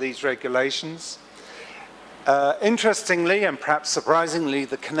not these regulations. Interestingly, and perhaps surprisingly,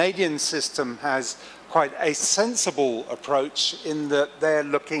 the Canadian system has quite a sensible approach in that they're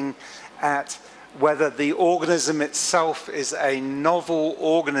looking at whether the organism itself is a novel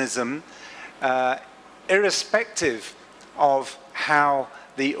organism, irrespective of how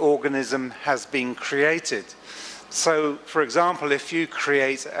the organism has been created. So, for example, if you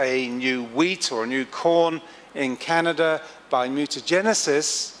create a new wheat or a new corn in Canada by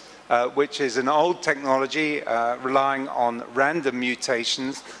mutagenesis, which is an old technology relying on random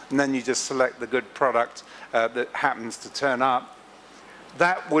mutations, and then you just select the good product that happens to turn up,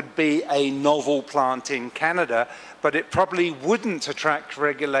 that would be a novel plant in Canada, but it probably wouldn't attract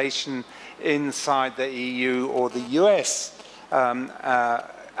regulation inside the EU or the US,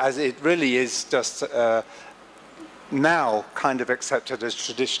 as it really is just now kind of accepted as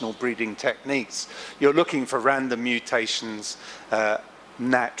traditional breeding techniques. You're looking for random mutations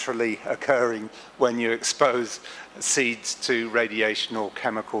naturally occurring when you expose seeds to radiation or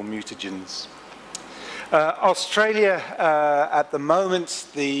chemical mutagens. Australia, at the moment,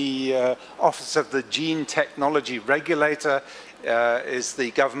 the Office of the Gene Technology Regulator is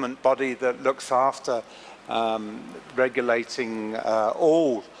the government body that looks after regulating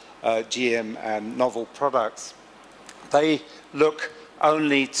all GM and novel products. They look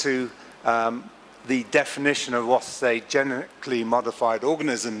only to the definition of what's a genetically modified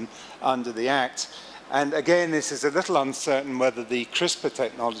organism under the Act. And again, this is a little uncertain whether the CRISPR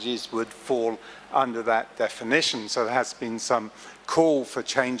technologies would fall under that definition. So there has been some call for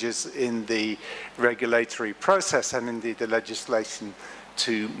changes in the regulatory process and indeed the legislation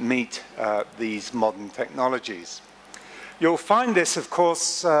to meet these modern technologies. You'll find this, of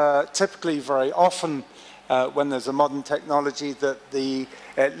course, typically very often when there's a modern technology that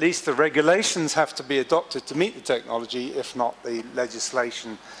at least the regulations have to be adopted to meet the technology, if not the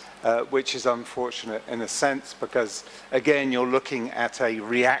legislation, which is unfortunate in a sense because, again, you're looking at a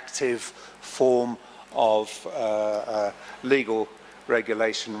reactive form of legal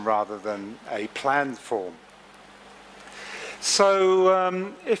regulation rather than a planned form.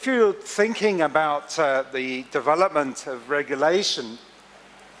 So if you're thinking about the development of regulation,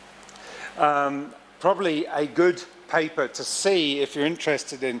 probably a good paper to see if you're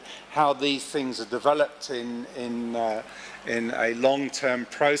interested in how these things are developed in a long-term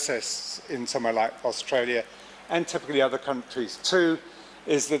process in somewhere like Australia and typically other countries too,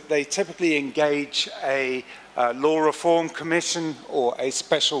 is that they typically engage a law reform commission or a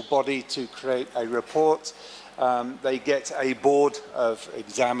special body to create a report. They get a board of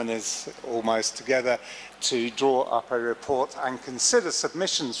examiners almost together to draw up a report and consider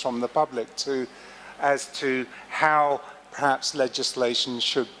submissions from the public as to how perhaps legislation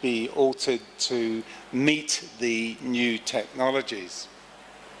should be altered to meet the new technologies.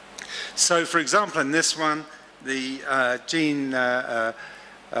 So, for example, in this one, the Gene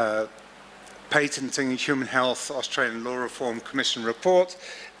Patenting and Human Health Australian Law Reform Commission report,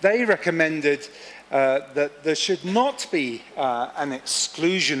 they recommended that there should not be an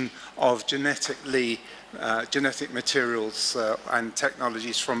exclusion of genetic materials and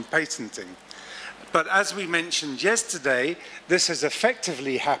technologies from patenting. But as we mentioned yesterday, this has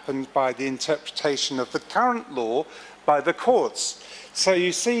effectively happened by the interpretation of the current law by the courts. So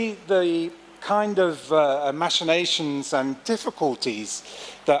you see the kind of machinations and difficulties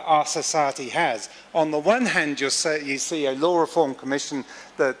that our society has. On the one hand, you see a law reform commission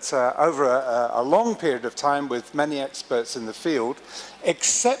that over a long period of time with many experts in the field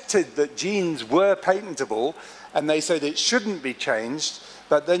accepted that genes were patentable and they said it shouldn't be changed.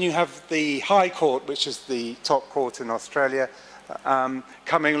 But then you have the High Court, which is the top court in Australia,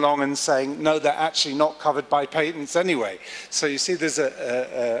 coming along and saying, no, they're actually not covered by patents anyway. So you see there's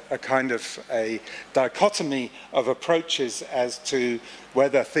a kind of a dichotomy of approaches as to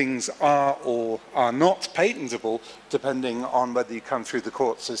whether things are or are not patentable, depending on whether you come through the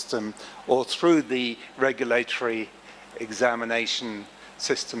court system or through the regulatory examination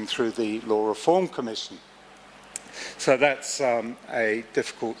system through the Law Reform Commission. So that's a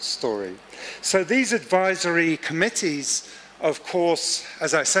difficult story. So these advisory committees, of course,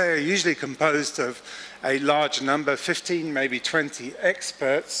 as I say, are usually composed of a large number, 15, maybe 20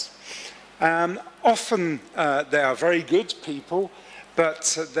 experts. Often they are very good people,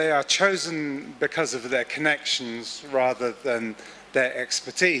 but they are chosen because of their connections rather than their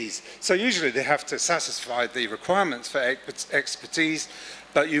expertise. So usually they have to satisfy the requirements for expertise,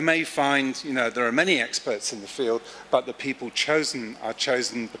 but you may find, there are many experts in the field, but the people chosen are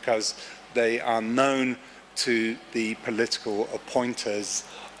chosen because they are known to the political appointers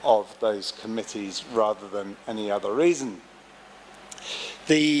of those committees rather than any other reason.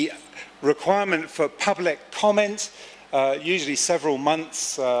 The requirement for public comment, usually several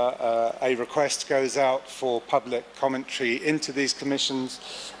months, a request goes out for public commentary into these commissions,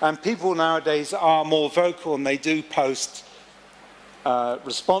 and people nowadays are more vocal and they do post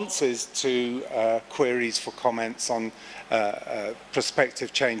responses to queries for comments on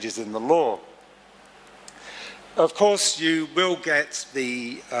prospective changes in the law. Of course, you will get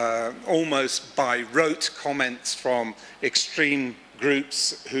the almost by rote comments from extreme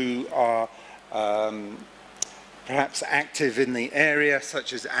groups who are perhaps active in the area,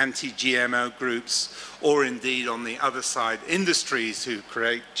 such as anti-GMO groups, or indeed on the other side, industries who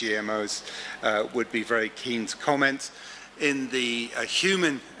create GMOs would be very keen to comment. In the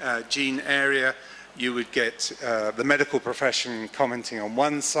human gene area, you would get the medical profession commenting on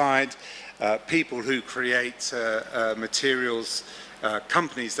one side, people who create materials,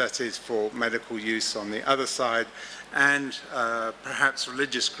 companies that is for medical use on the other side, and perhaps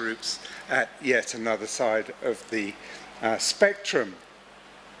religious groups at yet another side of the spectrum.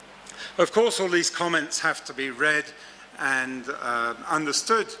 Of course, all these comments have to be read and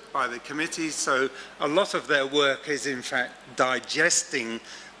understood by the committees, so a lot of their work is in fact digesting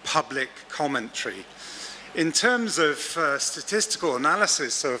public commentary. In terms of statistical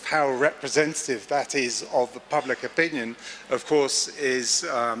analysis of how representative that is of the public opinion, of course, is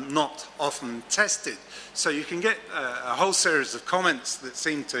not often tested. So you can get a whole series of comments that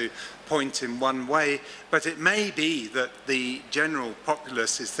seem to point in one way, but it may be that the general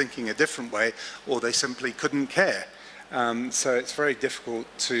populace is thinking a different way, or they simply couldn't care. So it's very difficult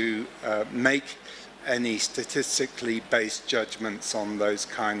to make any statistically based judgments on those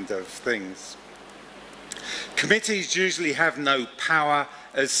kind of things. Committees usually have no power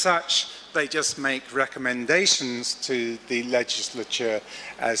as such. They just make recommendations to the legislature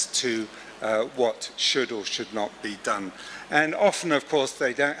as to what should or should not be done. And often, of course,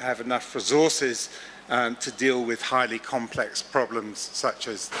 they don't have enough resources to deal with highly complex problems such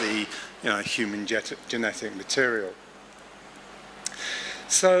as the human genetic material.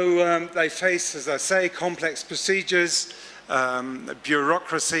 So they face, as I say, complex procedures,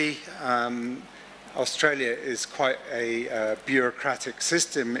 bureaucracy. Australia is quite a bureaucratic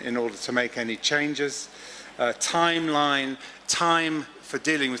system in order to make any changes. Time for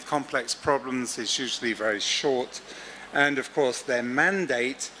dealing with complex problems is usually very short. And of course, their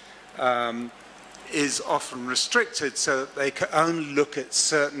mandate is often restricted so that they can only look at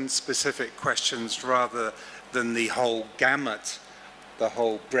certain specific questions rather than the whole gamut, the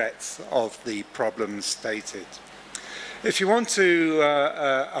whole breadth of the problems stated. If you want to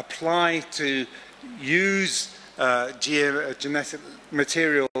apply to use genetic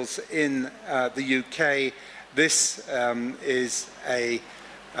materials in the UK, this is a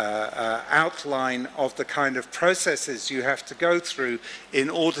outline of the kind of processes you have to go through in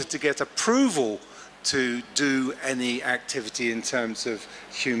order to get approval to do any activity in terms of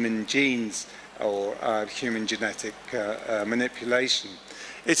human genes or human genetic manipulation.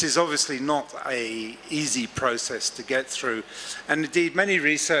 It is obviously not an easy process to get through, and indeed many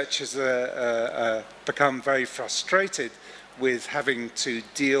researchers become very frustrated with having to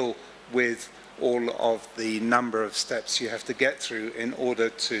deal with all of the number of steps you have to get through in order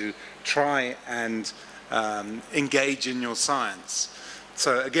to try and engage in your science.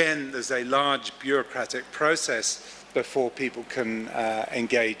 So again, there's a large bureaucratic process before people can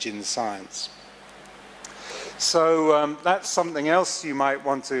engage in science. So that's something else you might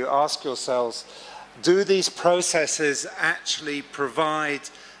want to ask yourselves. Do these processes actually provide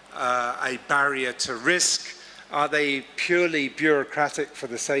a barrier to risk? Are they purely bureaucratic for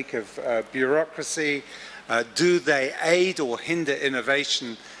the sake of bureaucracy? Do they aid or hinder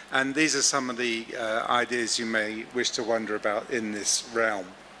innovation? And these are some of the ideas you may wish to wonder about in this realm.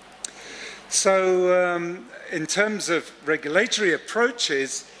 So in terms of regulatory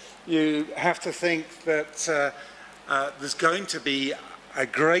approaches, you have to think that there's going to be a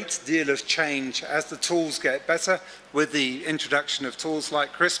great deal of change as the tools get better with the introduction of tools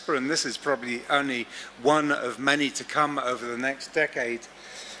like CRISPR, and this is probably only one of many to come over the next decade.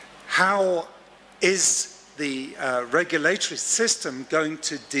 How is the regulatory system going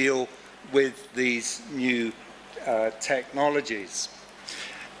to deal with these new technologies?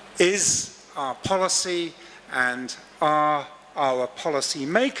 Is our policy and are our policy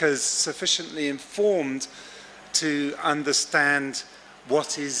makers sufficiently informed to understand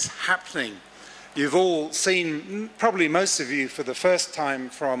what is happening? You've all seen, probably most of you for the first time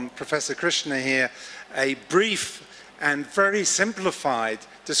from Professor Krishna here, a brief and very simplified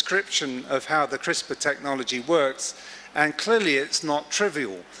description of how the CRISPR technology works, and clearly it's not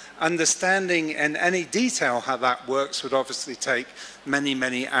trivial. Understanding in any detail how that works would obviously take many,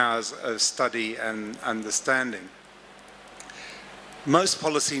 many hours of study and understanding. Most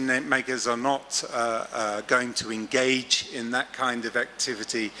policy makers are not going to engage in that kind of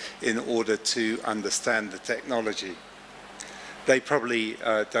activity in order to understand the technology. They probably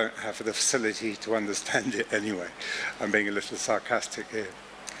don't have the facility to understand it anyway. I'm being a little sarcastic here.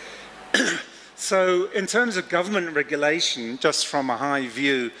 So in terms of government regulation, just from a high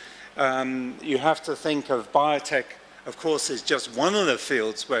view, you have to think of biotech, of course, is just one of the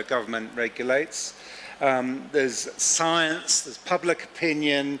fields where government regulates. There's science, there's public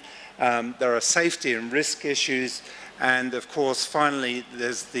opinion, there are safety and risk issues, and of course, finally,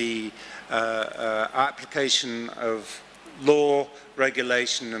 there's the application of law,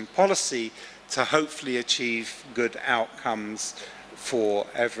 regulation, and policy to hopefully achieve good outcomes for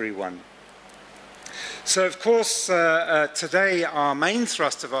everyone. So, of course, today our main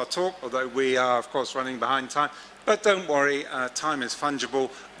thrust of our talk, although we are, of course, running behind time, but don't worry, time is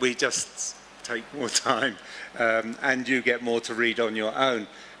fungible. We just take more time, and you get more to read on your own.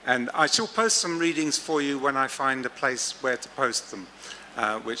 And I shall post some readings for you when I find a place where to post them,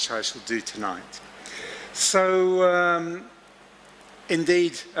 which I shall do tonight. So,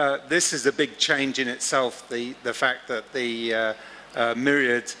 indeed, this is a big change in itself, the fact that the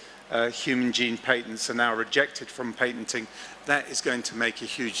myriad human gene patents are now rejected from patenting. That is going to make a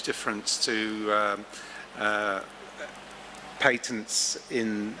huge difference to patents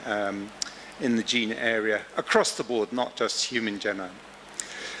in the gene area across the board, not just human genome.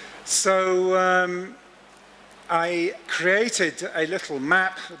 So I created a little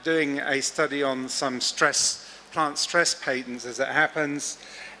map doing a study on some plant stress patents as it happens,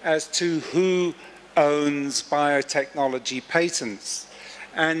 as to who owns biotechnology patents.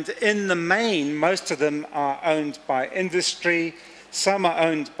 And in the main, most of them are owned by industry, some are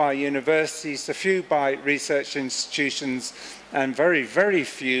owned by universities, a few by research institutions, and very, very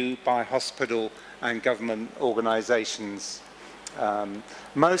few by hospital and government organizations.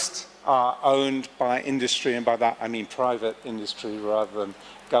 Most are owned by industry, and by that I mean private industry rather than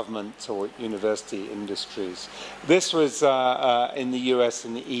government or university industries. This was in the US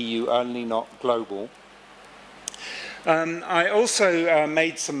and the EU only, not global. I also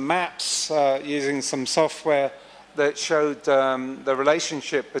made some maps using some software that showed the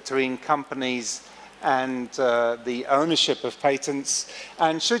relationship between companies and the ownership of patents.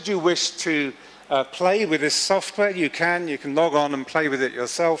 And should you wish to play with this software, you can log on and play with it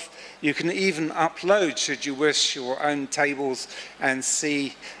yourself. You can even upload, should you wish, your own tables and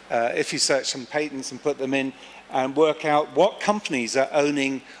see if you search some patents and put them in, and work out what companies are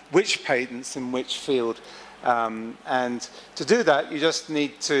owning which patents in which field. And to do that, you just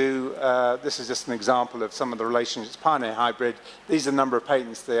need to, this is just an example of some of the relationships. Pioneer Hybrid, these are the number of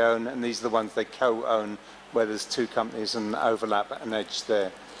patents they own, and these are the ones they co-own, where there's two companies and overlap at an edge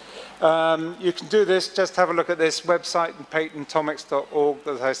there. You can do this, just have a look at this website, patentomics.org,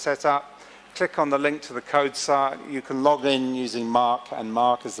 that I set up. Click on the link to the code site. You can log in using Mark, and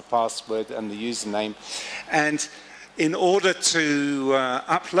Mark is the password and the username. And in order to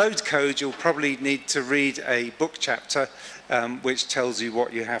upload code, you'll probably need to read a book chapter which tells you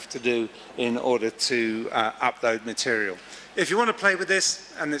what you have to do in order to upload material. If you want to play with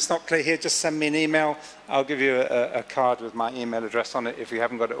this and it's not clear here, just send me an email. I'll give you a card with my email address on it if you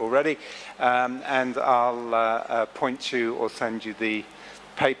haven't got it already, and I'll point you or send you the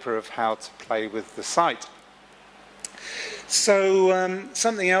paper of how to play with the site. So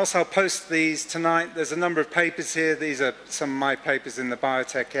something else, I'll post these tonight. There's a number of papers here. These are some of my papers in the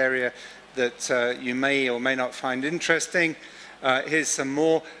biotech area that you may or may not find interesting. Here's some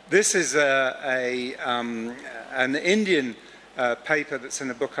more. This is an Indian paper that's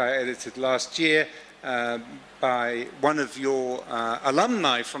in a book I edited last year by one of your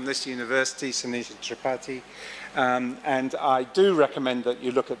alumni from this university, Sunita Tripathi. And I do recommend that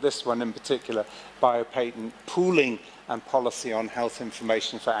you look at this one in particular, Biopatent Pooling and Policy on Health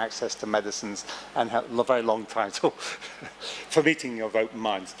Information for Access to Medicines, and a very long title for meeting of open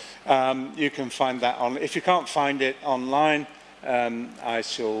minds. You can find that on, if you can't find it online, I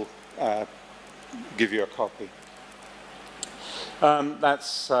shall give you a copy.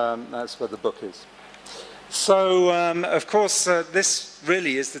 That's where the book is. So, of course, this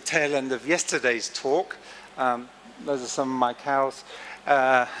really is the tail end of yesterday's talk. Those are some of my cows.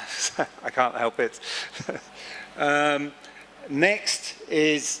 I can't help it. Next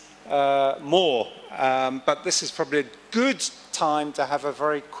is more, but this is probably a good time to have a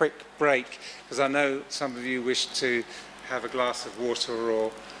very quick break, because I know some of you wish to have a glass of water or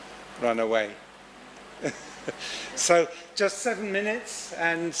run away. So just 7 minutes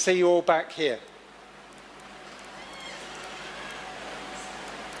and see you all back here.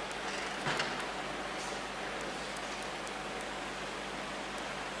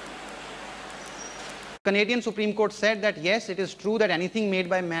 Canadian Supreme Court said that yes, it is true that anything made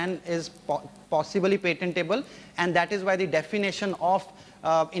by man is possibly patentable, and that is why the definition of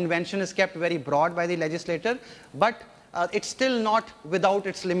invention is kept very broad by the legislator, but it's still not without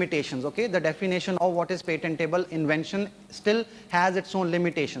its limitations. Okay, the definition of what is patentable invention still has its own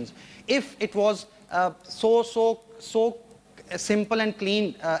limitations. If it was so simple and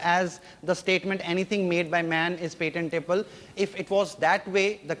clean as the statement anything made by man is patentable, if it was that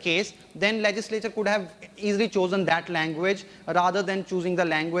way the case, then legislature could have easily chosen that language rather than choosing the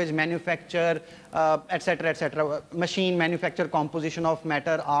language manufacture, etc., machine, manufacture, composition of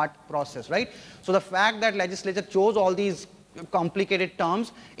matter, art, process, right? So the fact that legislature chose all these complicated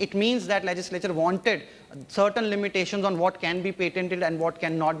terms, it means that legislature wanted certain limitations on what can be patented and what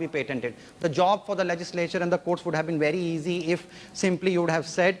cannot be patented. The job for the legislature and the courts would have been very easy if simply you would have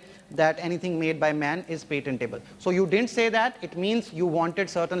said that anything made by man is patentable. So you didn't say that. It means you wanted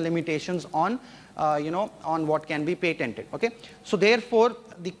certain limitations on, on what can be patented. Okay. So therefore,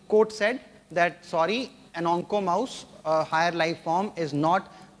 the court said that sorry, an onco mouse, a higher life form, is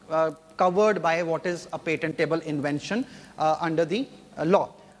not covered by what is a patentable invention under the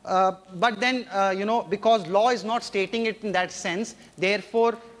law. But then, because law is not stating it in that sense,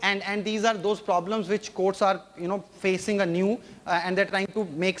 therefore, and these are those problems which courts are, facing anew, and they're trying to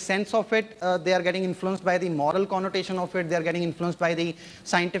make sense of it. They are getting influenced by the moral connotation of it. They are getting influenced by the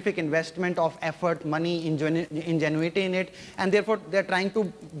scientific investment of effort, money, ingenuity in it, and therefore they're trying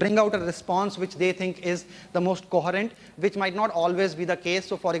to bring out a response which they think is the most coherent, which might not always be the case.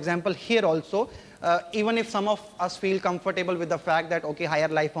 So, for example, here also, even if some of us feel comfortable with the fact that, okay, higher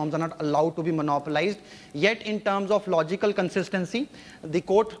life forms are not allowed to be monopolized, yet in terms of logical consistency, the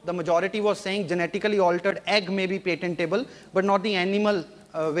court, the majority was saying genetically altered egg may be patentable, but not the animal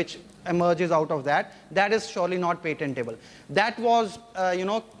which emerges out of that. That is surely not patentable. That was,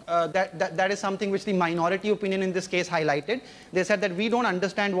 that is something which the minority opinion in this case highlighted. They said that we don't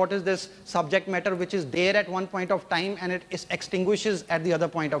understand what is this subject matter which is there at one point of time and it extinguishes at the other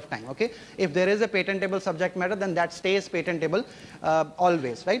point of time. Okay, if there is a patentable subject matter, then that stays patentable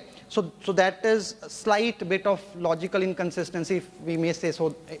always, right? So that is a slight bit of logical inconsistency, if we may say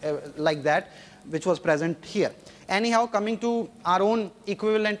so, like that, which was present here. Anyhow, coming to our own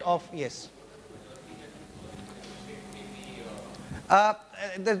equivalent of, yes. I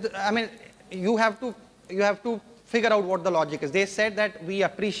mean, you have to figure out what the logic is. They said that we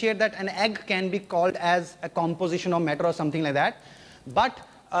appreciate that an egg can be called as a composition of matter or something like that, but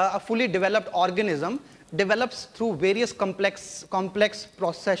a fully developed organism develops through various complex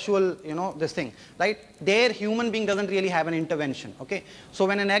processual, this thing, right? Their human being doesn't really have an intervention, okay? So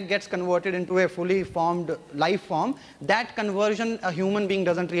when an egg gets converted into a fully formed life form, that conversion a human being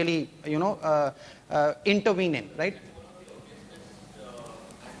doesn't really, intervene in, right?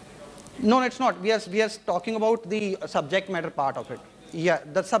 No, it's not. We are talking about the subject matter part of it. Yeah,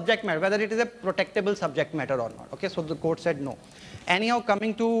 the subject matter, whether it is a protectable subject matter or not. Okay, so the court said no. Anyhow,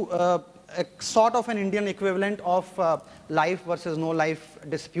 coming to a sort of an Indian equivalent of life versus no life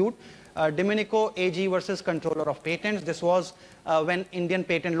dispute, Domenico AG versus Controller of Patents. This was when Indian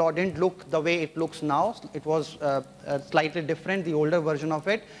patent law didn't look the way it looks now. It was slightly different, the older version of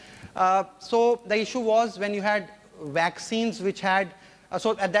it. So the issue was when you had vaccines which had,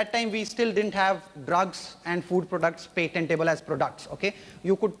 so at that time we still didn't have drugs and food products patentable as products, okay?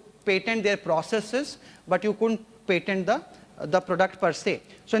 You could patent their processes, but you couldn't patent the product per se.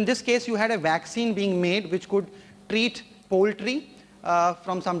 So in this case, you had a vaccine being made which could treat poultry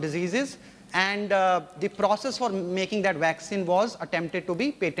from some diseases, and the process for making that vaccine was attempted to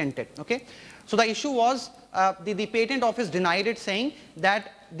be patented. Okay, so the issue was the patent office denied it, saying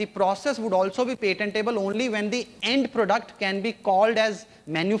that the process would also be patentable only when the end product can be called as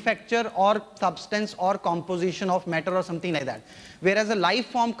manufacture or substance or composition of matter or something like that, whereas a life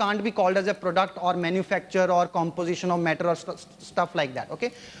form can't be called as a product or manufacture or composition of matter or stuff like that.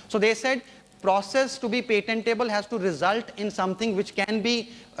 Okay, so they said process to be patentable has to result in something which can be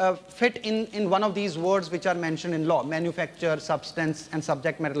fit in one of these words which are mentioned in law: manufacture, substance, and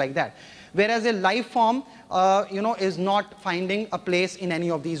subject matter, like that. Whereas a life form, is not finding a place in any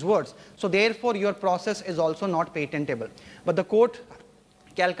of these words. So therefore, your process is also not patentable. But the court,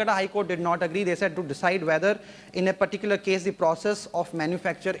 Calcutta High Court, did not agree. They said to decide whether in a particular case the process of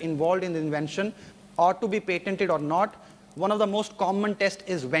manufacture involved in the invention ought to be patented or not. One of the most common tests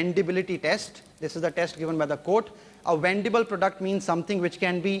is vendibility test. This is the test given by the court. A vendible product means something which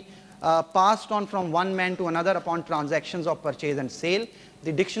can be passed on from one man to another upon transactions of purchase and sale.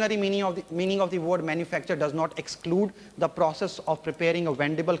 The dictionary meaning of the word manufacture does not exclude the process of preparing a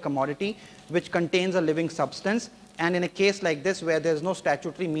vendible commodity which contains a living substance. And in a case like this, where there is no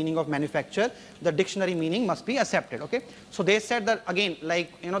statutory meaning of manufacture, the dictionary meaning must be accepted. Okay, so they said that again,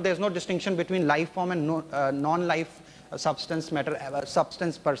 like there is no distinction between life form and non-life substance matter,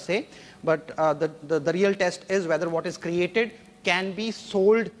 substance per se, but the real test is whether what is created can be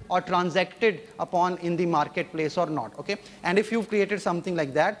sold or transacted upon in the marketplace or not. Okay, and if you've created something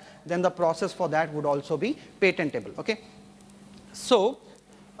like that, then the process for that would also be patentable. Okay, so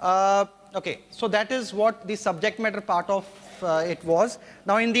so that is what the subject matter part of it was.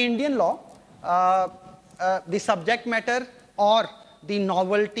 Now in the Indian law, the subject matter or the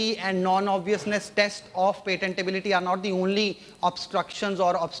novelty and non-obviousness test of patentability are not the only obstructions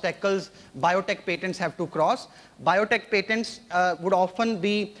or obstacles biotech patents have to cross. Biotech patents would often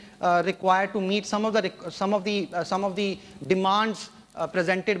be required to meet some of the demands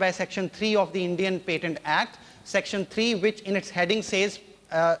presented by Section 3 of the Indian Patent Act. Section 3, which in its heading says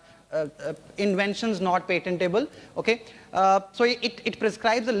inventions not patentable. Okay, so it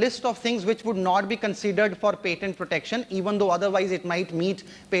prescribes a list of things which would not be considered for patent protection, even though otherwise it might meet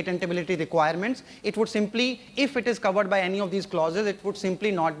patentability requirements. It would simply, if it is covered by any of these clauses, it would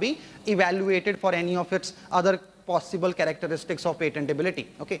simply not be evaluated for any of its other possible characteristics of patentability.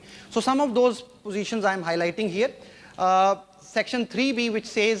 Okay, so some of those positions I am highlighting here. Section 3B, which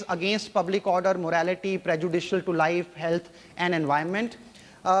says against public order, morality, prejudicial to life, health, and environment.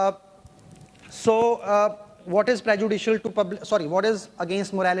 What is prejudicial to public? Sorry, what is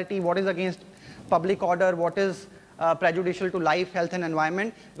against morality? What is against public order? What is prejudicial to life, health, and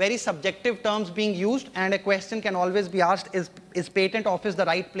environment? Very subjective terms being used, and a question can always be asked: is patent office the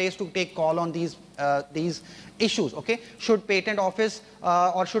right place to take call on these issues? Okay, should patent office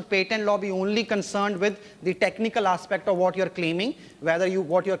or should patent law be only concerned with the technical aspect of what you're claiming, whether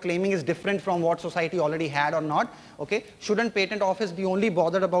what you're claiming is different from what society already had or not? Okay, shouldn't patent office be only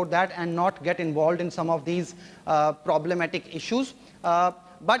bothered about that and not get involved in some of these problematic issues?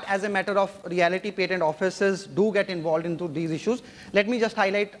 But as a matter of reality, patent offices do get involved into these issues. Let me just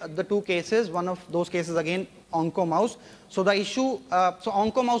highlight the two cases. One of those cases, again, OncoMouse. So the issue, so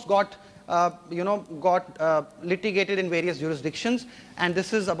OncoMouse got litigated in various jurisdictions, and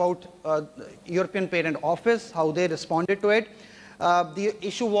this is about European Patent Office, how they responded to it. The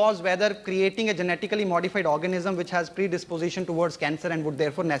issue was whether creating a genetically modified organism which has predisposition towards cancer and would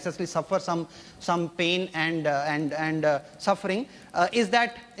therefore necessarily suffer some pain and suffering, is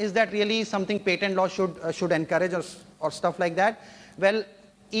that really something patent law should encourage or stuff like that? Well,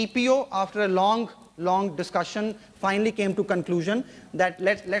 EPO, after a long discussion, finally came to conclusion that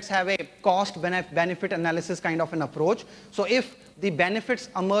let's have a cost benefit analysis kind of an approach. So if the benefits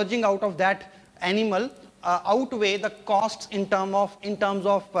emerging out of that animal outweigh the costs in terms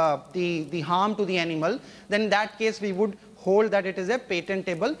of the harm to the animal, then in that case we would hold that it is a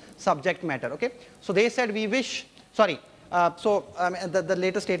patentable subject matter. Okay, so they said we wish, sorry, the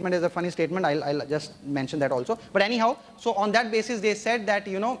latest statement is a funny statement. I'll just mention that also. But anyhow, so on that basis they said that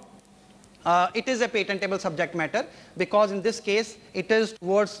it is a patentable subject matter because in this case it is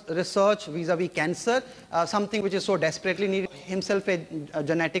towards research vis-a-vis cancer, something which is so desperately needed. Himself a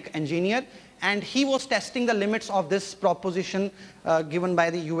genetic engineer, and he was testing the limits of this proposition given by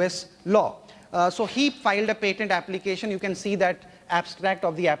the US law. So he filed a patent application. You can see that abstract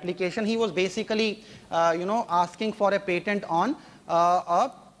of the application. He was basically asking for a patent on a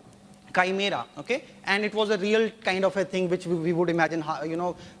chimera, okay, and it was a real kind of a thing which we would imagine, you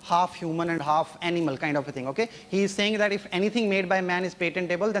know, half human and half animal kind of a thing, okay. He is saying that if anything made by man is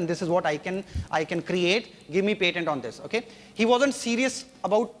patentable, then this is what I can create, give me patent on this, okay. He wasn't serious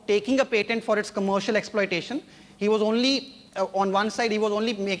about taking a patent for its commercial exploitation. He was only, on one side, he was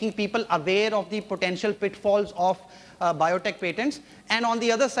only making people aware of the potential pitfalls of biotech patents, and on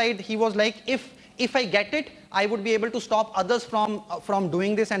the other side, he was like, if I get it, I would be able to stop others from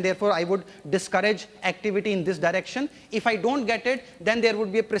doing this, and therefore I would discourage activity in this direction. If I don't get it, then there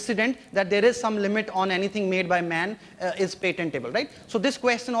would be a precedent that there is some limit on anything made by man is patentable, right? So this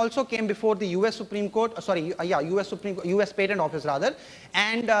question also came before the US Supreme Court, US Patent Office rather,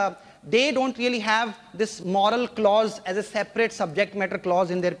 and they don't really have this moral clause as a separate subject matter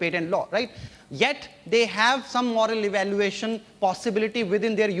clause in their patent law, right? Yet they have some moral evaluation possibility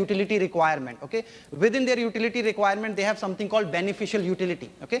within their utility requirement, okay? Within their utility requirement, they have something called beneficial utility,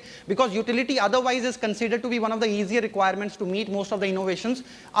 okay? Because utility otherwise is considered to be one of the easier requirements to meet. Most of the innovations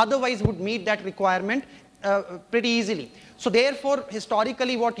otherwise would meet that requirement pretty easily. So therefore,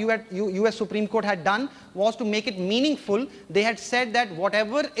 historically, what US Supreme Court had done was to make it meaningful. They had said that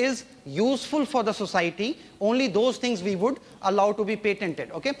whatever is useful for the society, only those things we would allow to be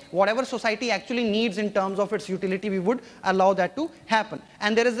patented, okay? Whatever society actually needs in terms of its utility, we would allow that to happen.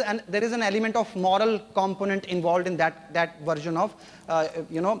 And there is an element of moral component involved in that version of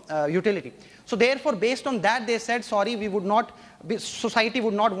utility. So therefore, based on that, they said, sorry, we would not, society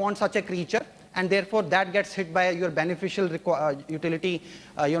would not want such a creature, and therefore that gets hit by your beneficial utility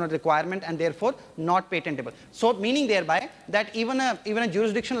requirement, and therefore not patentable. So meaning thereby that even a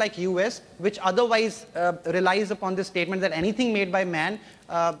jurisdiction like US, which otherwise relies upon this statement that anything made by man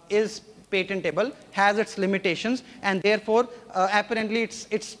is patentable, has its limitations, and therefore apparently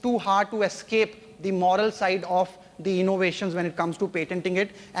it's too hard to escape the moral side of the innovations when it comes to patenting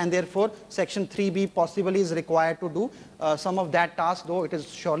it, and therefore section 3B possibly is required to do some of that task, though it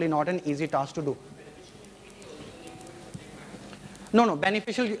is surely not an easy task to do. No,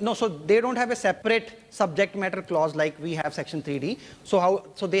 beneficial, no, so they don't have a separate subject matter clause like we have section 3D. So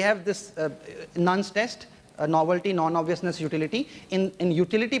they have this nonce test, novelty, non-obviousness, utility. In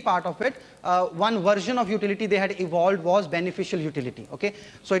utility part of it, one version of utility they had evolved was beneficial utility, okay?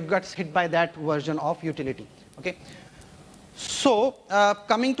 So it got hit by that version of utility, okay? So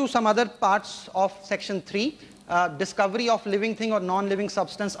coming to some other parts of section 3, discovery of living thing or non-living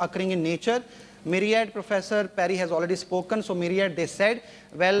substance occurring in nature. Myriad, Professor Perry has already spoken. So Myriad, they said,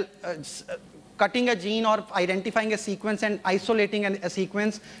 well, cutting a gene or identifying a sequence and isolating a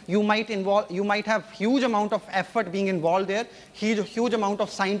sequence, you might have huge amount of effort being involved there, huge amount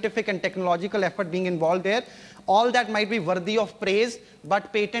of scientific and technological effort being involved there. All that might be worthy of praise,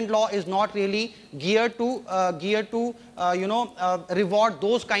 but patent law is not really geared to reward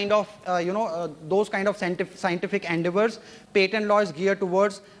those kind of scientific endeavors. Patent law is geared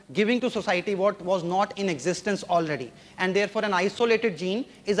towards giving to society what was not in existence already, and therefore an isolated gene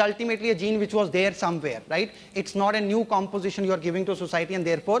is ultimately a gene which was there somewhere, right? It's not a new composition you are giving to society, and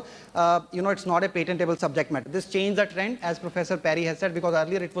therefore it's not a patentable subject matter. This changed the trend, as Professor Perry has said, because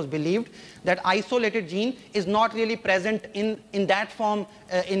earlier it was believed that isolated gene is not really present in that form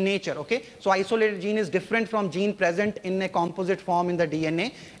in nature, okay? So isolated gene is different from gene present in a composite form in the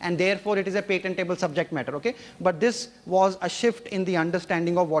DNA, and therefore it is a patentable subject matter, okay? But this was a shift in the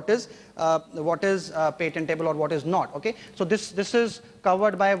understanding of what is patentable or what is not, okay? So this is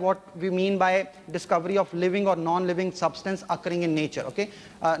covered by what we mean by discovery of living or non-living substance occurring in nature, okay?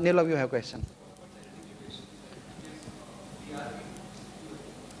 Nirlav, you have a question.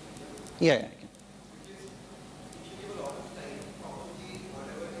 Yeah.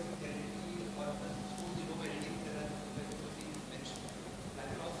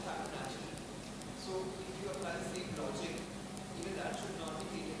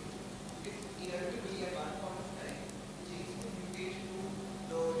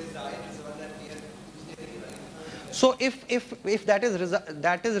 So if that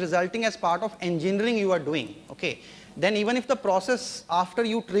is resulting as part of engineering you are doing, okay, then even if the process after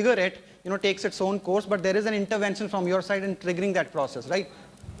you trigger it, takes its own course, but there is an intervention from your side in triggering that process, right?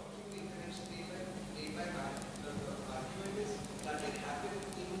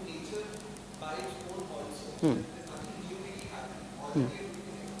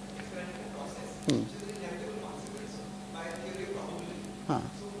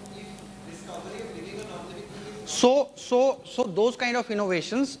 So those kind of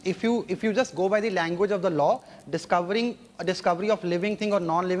innovations, if you just go by the language of the law, discovery of living thing or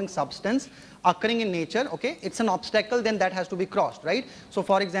non-living substance occurring in nature, okay, it's an obstacle, then that has to be crossed, right? So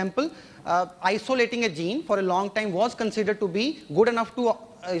for example, isolating a gene for a long time was considered to be good enough to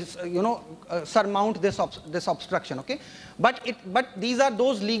surmount this obstruction. Okay, but these are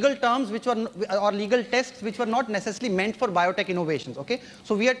those legal terms which were, or legal tests which were not necessarily meant for biotech innovations. Okay,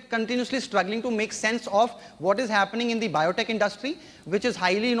 so we are continuously struggling to make sense of what is happening in the biotech industry, which is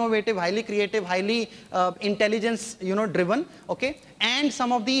highly innovative, highly creative, highly intelligence driven. Okay, and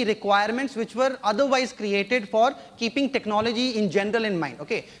some of the requirements which were otherwise created for keeping technology in general in mind.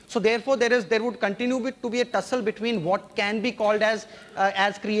 Okay, so therefore there would continue to be a tussle between what can be called as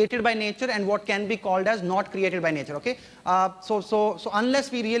created by nature and what can be called as not created by nature. Okay, so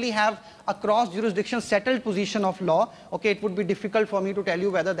unless we really have a cross jurisdiction settled position of law, okay, it would be difficult for me to tell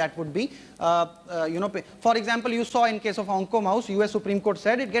you whether that would be for example, you saw in case of Onco mouse, US Supreme Court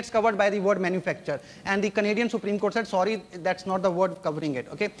said it gets covered by the word manufacture, and the Canadian Supreme Court said sorry, that's not the word covering it.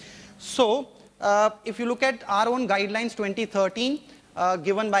 Okay, so if you look at our own guidelines 2013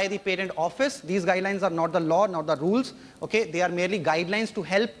 given by the Patent Office, these guidelines are not the law, not the rules. Okay, they are merely guidelines to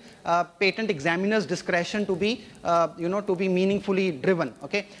help patent examiners' discretion to be to be meaningfully driven.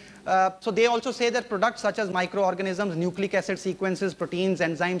 Okay, so they also say that products such as microorganisms, nucleic acid sequences, proteins,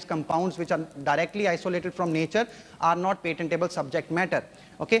 enzymes, compounds which are directly isolated from nature are not patentable subject matter.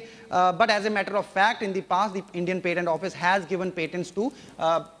 Okay, but as a matter of fact, in the past, the Indian Patent Office has given patents to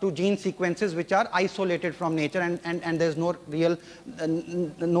gene sequences which are isolated from nature, and there's no real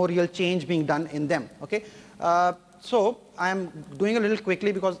change being done in them. Okay, so I am doing a little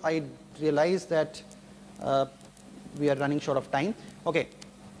quickly because I realize that we are running short of time. Okay.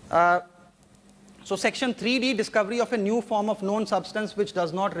 So section 3D, discovery of a new form of known substance which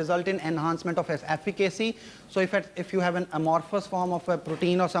does not result in enhancement of its efficacy. So if you have an amorphous form of a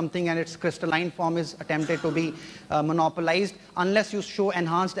protein or something and its crystalline form is attempted to be monopolized, unless you show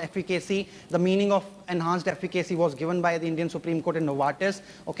enhanced efficacy, the meaning of enhanced efficacy was given by the Indian Supreme Court in Novartis,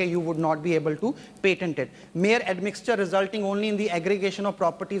 okay, you would not be able to patent it. Mere admixture resulting only in the aggregation of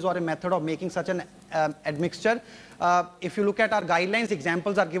properties or a method of making such an admixture. If you look at our guidelines,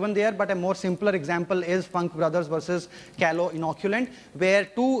 examples are given there, but a more simpler example is Funk Brothers versus Callow inoculant, where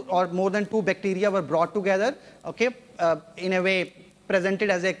 2 or more than 2 bacteria were brought together, okay, in a way presented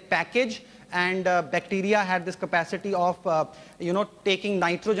as a package, and bacteria had this capacity of taking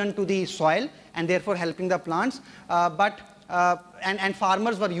nitrogen to the soil and therefore helping the plants, and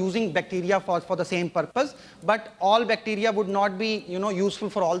farmers were using bacteria for the same purpose, but all bacteria would not be useful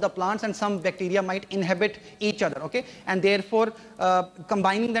for all the plants, and some bacteria might inhibit each other, okay, and therefore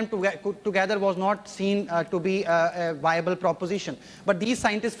combining them together was not seen to be a viable proposition. But these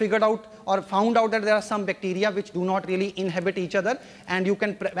scientists figured out or found out that there are some bacteria which do not really inhibit each other, and you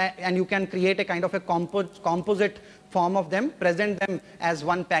can create a kind of a composite form of them, present them as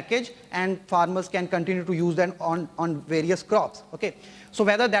one package, and farmers can continue to use them on various crops. Okay, so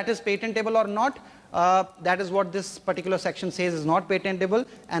whether that is patentable or not, that is what this particular section says is not patentable,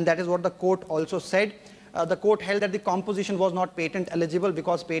 and that is what the court also said. The court held that the composition was not patent eligible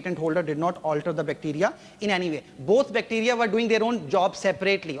because patent holder did not alter the bacteria in any way. Both bacteria were doing their own job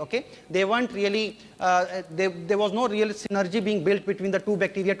separately. Okay, they weren't really there was no real synergy being built between the 2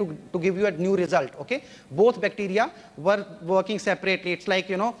 bacteria to give you a new result. Okay, both bacteria were working separately. It's like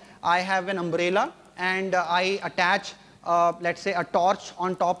I have an umbrella and I attach let's say a torch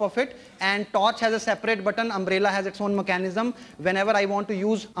on top of it, and torch has a separate button, umbrella has its own mechanism. Whenever I want to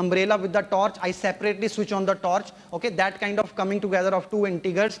use umbrella with the torch, I separately switch on the torch. Okay, that kind of coming together of 2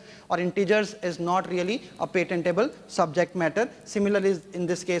 integers is not really a patentable subject matter. Similarly, in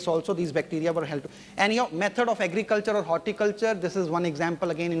this case also, these bacteria were held to. Anyhow, method of agriculture or horticulture, this is one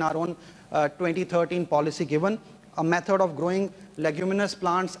example again in our own 2013 policy given. A method of growing leguminous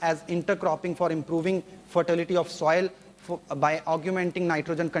plants as intercropping for improving fertility of soil by augmenting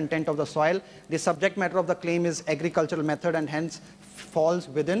nitrogen content of the soil. The subject matter of the claim is agricultural method and hence falls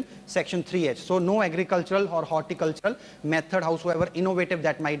within section 3H. So no agricultural or horticultural method, howsoever innovative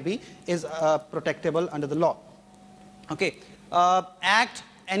that might be, is protectable under the law. Okay, Act,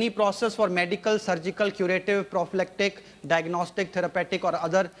 any process for medical, surgical, curative, prophylactic, diagnostic, therapeutic or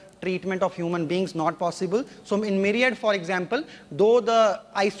other treatment of human beings not possible. So in myriad, for example, though the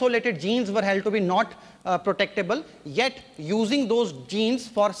isolated genes were held to be not protectable, yet using those genes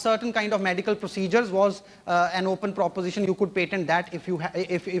for certain kind of medical procedures was an open proposition. You could patent that if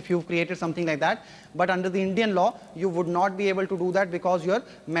you've created something like that. But under the Indian law, you would not be able to do that because your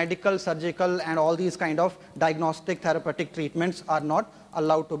medical, surgical and all these kind of diagnostic therapeutic treatments are not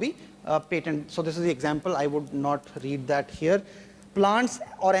allowed to be patented. So this is the example. I would not read that here. Plants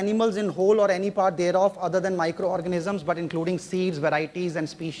or animals in whole or any part thereof other than microorganisms, but including seeds, varieties and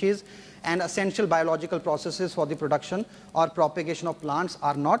species, and essential biological processes for the production or propagation of plants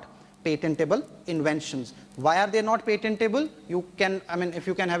are not patentable inventions. Why are they not patentable? You can, I mean, if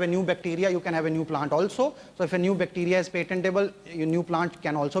you can have a new bacteria, you can have a new plant also. So if a new bacteria is patentable, your new plant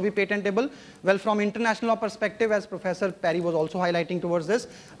can also be patentable. Well, from international law perspective, as Professor Perry was also highlighting towards this,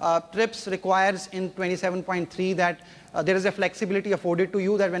 TRIPS requires in 27.3 that there is a flexibility afforded to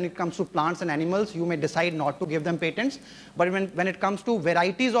you that when it comes to plants and animals, you may decide not to give them patents. But when it comes to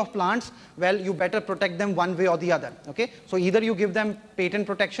varieties of plants, well, you better protect them one way or the other. Okay? So either you give them patent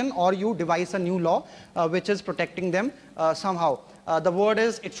protection or you devise a new law which is protecting them somehow. The word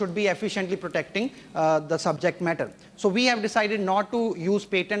is it should be efficiently protecting the subject matter. So we have decided not to use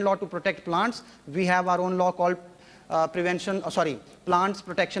patent law to protect plants. We have our own law called Plants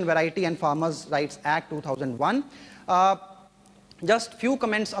Protection Variety and Farmers' Rights Act 2001. Just few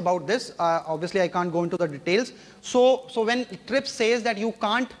comments about this. Obviously, I can't go into the details. So when TRIPS says that you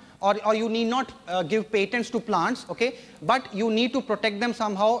can't or you need not give patents to plants, okay, but you need to protect them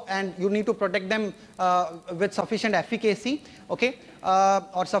somehow, and you need to protect them with sufficient efficacy, okay,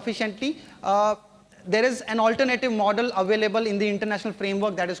 or sufficiently. There is an alternative model available in the international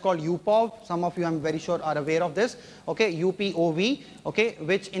framework that is called UPOV. Some of you, I'm very sure, are aware of this. Okay, UPOV, okay,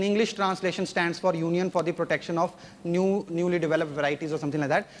 which in English translation stands for Union for the Protection of Newly Developed Varieties or something like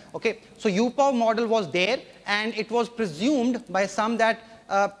that. Okay, so UPOV model was there, and it was presumed by some that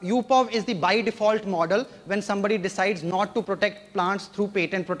UPOV is the by default model. When somebody decides not to protect plants through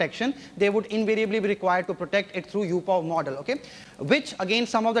patent protection, they would invariably be required to protect it through UPOV model, okay? Which again,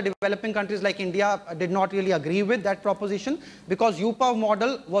 some of the developing countries like India did not really agree with that proposition, because UPOV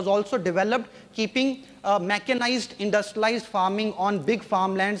model was also developed keeping mechanized, industrialized farming on big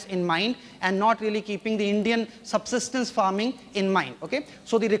farmlands in mind, and not really keeping the Indian subsistence farming in mind, okay?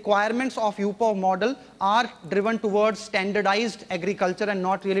 So the requirements of UPOV model are driven towards standardized agriculture and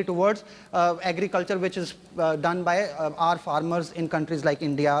not really towards agriculture which is done by our farmers in countries like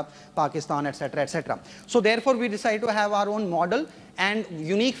India, Pakistan, etc., etc. So therefore, we decided to have our own model. And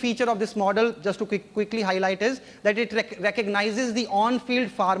unique feature of this model, just to quickly highlight, is that it recognizes the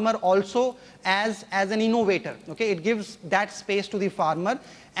on-field farmer also as an innovator. Okay, it gives that space to the farmer,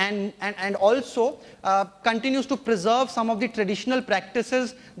 and also continues to preserve some of the traditional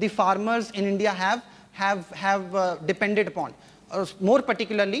practices the farmers in India have depended upon. More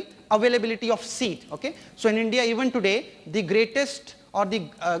particularly, availability of seed. Okay, so in India even today, the greatest or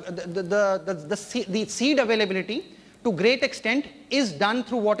the seed availability to great extent is done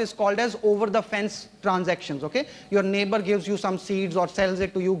through what is called as over the fence transactions. Okay, your neighbor gives you some seeds or sells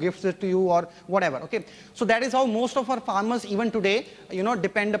it to you, gifts it to you, or whatever. Okay, so that is how most of our farmers even today, you know,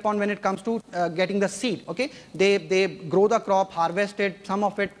 depend upon when it comes to getting the seed. Okay, they grow the crop, harvest it, some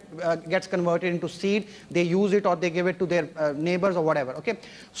of it gets converted into seed, they use it or they give it to their neighbors or whatever. Okay,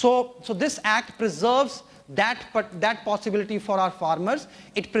 so this act preserves that possibility for our farmers.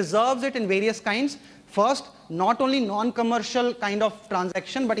 It preserves it in various kinds. First, not only non-commercial kind of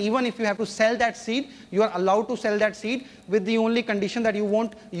transaction, but even if you have to sell that seed, you are allowed to sell that seed with the only condition that you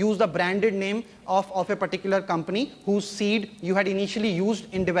won't use the branded name of a particular company whose seed you had initially used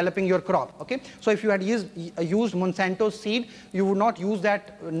in developing your crop. Okay, so if you had used Monsanto's seed, you would not use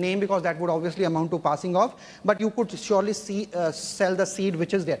that name because that would obviously amount to passing off, but you could surely sell the seed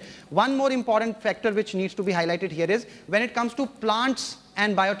which is there. One more important factor which needs to be highlighted here is when it comes to plants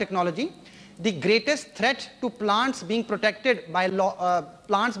and biotechnology, the greatest threat to plants being protected by law,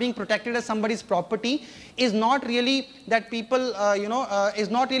 plants being protected as somebody's property, is not really that people,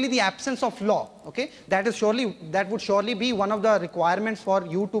 is not really the absence of law. Okay, that would surely be one of the requirements for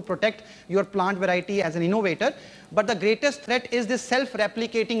you to protect your plant variety as an innovator. But the greatest threat is the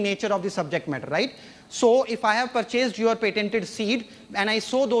self-replicating nature of the subject matter, right? So if I have purchased your patented seed and I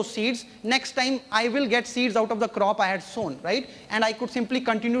sow those seeds, next time I will get seeds out of the crop I had sown, right? And I could simply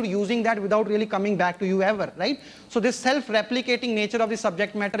continue using that without really coming back to you ever, right? So this self-replicating nature of the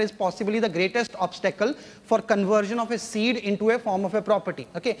subject matter is possibly the greatest obstacle for conversion of a seed into a form of a property,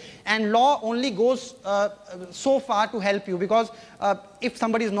 okay? And law only goes so far to help you, because if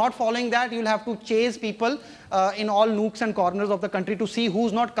somebody is not following that, you'll have to chase people in all nooks and corners of the country to see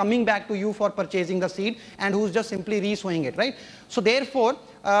who's not coming back to you for purchasing the seed and who's just simply re-sowing it, right? So therefore,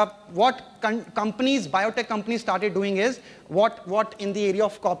 what biotech companies started doing is what in the area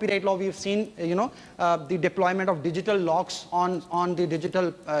of copyright law we've seen, the deployment of digital locks on the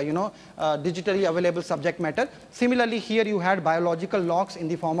digital, digitally available subject matter. Similarly, here you had biological locks in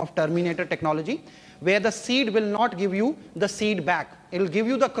the form of terminator technology, where the seed will not give you the seed back. It will give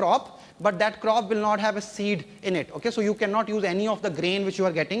you the crop, but that crop will not have a seed in it. Okay, so you cannot use any of the grain which you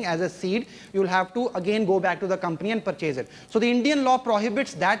are getting as a seed. You will have to again go back to the company and purchase it. So the Indian law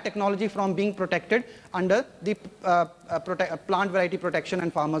prohibits that technology from being protected under the Plant Variety Protection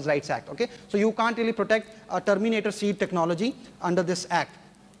and Farmers' Rights Act. Okay, so you can't really protect a terminator seed technology under this act.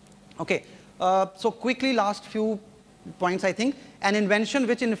 Okay, so quickly, last few points, I think. An invention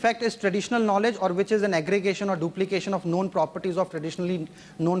which in effect is traditional knowledge, or which is an aggregation or duplication of known properties of traditionally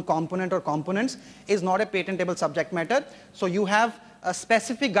known component or components, is not a patentable subject matter. So you have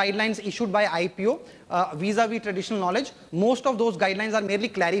specific guidelines issued by IPO vis-a-vis traditional knowledge. Most of those guidelines are merely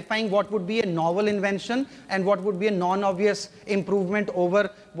clarifying what would be a novel invention and what would be a non-obvious improvement over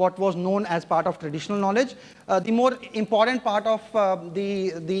what was known as part of traditional knowledge. The more important part of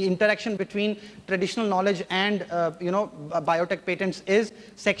the interaction between traditional knowledge and biotech patents is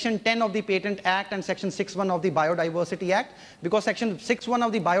Section 10 of the Patent Act and Section 6.1 of the Biodiversity Act, because Section 6.1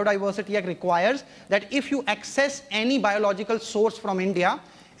 of the Biodiversity Act requires that if you access any biological source from India,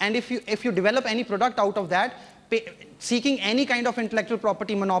 and if you develop any product out of that, seeking any kind of intellectual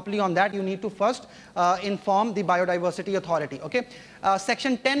property monopoly on that, you need to first inform the Biodiversity Authority. Okay,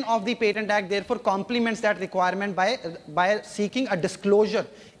 Section 10 of the Patent Act therefore complements that requirement by seeking a disclosure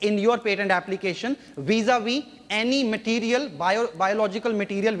in your patent application vis-a-vis any material, biological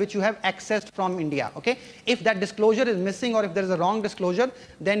material which you have accessed from India. Okay, if that disclosure is missing, or if there is a wrong disclosure,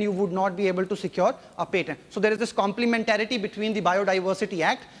 then you would not be able to secure a patent. So there is this complementarity between the Biodiversity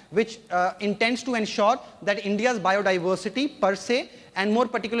Act, which intends to ensure that India's biodiversity per se, and more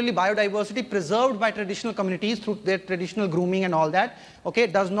particularly biodiversity preserved by traditional communities through their traditional grooming and all that, okay,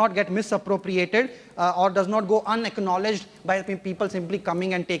 does not get misappropriated or does not go unacknowledged by people simply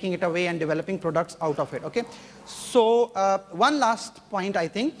coming and taking it away and developing products out of it. Okay, so one last point, I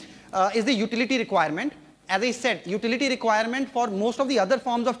think, is the utility requirement. As I said, utility requirement for most of the other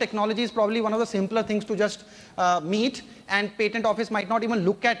forms of technology is probably one of the simpler things to just meet, and patent office might not even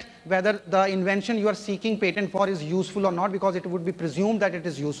look at whether the invention you are seeking patent for is useful or not, because it would be presumed that it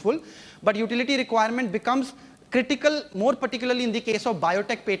is useful. But utility requirement becomes critical, more particularly in the case of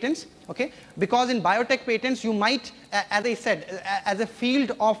biotech patents, okay? Because in biotech patents, you might, as I said, as a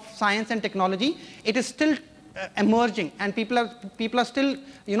field of science and technology, it is still emerging, and people are still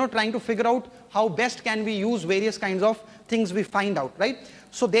trying to figure out how best can we use various kinds of things we find out, right?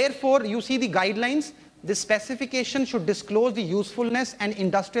 So therefore you see the guidelines, the specification should disclose the usefulness and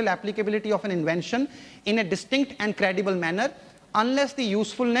industrial applicability of an invention in a distinct and credible manner, unless the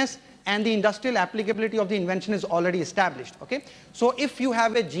usefulness and the industrial applicability of the invention is already established. Okay, so if you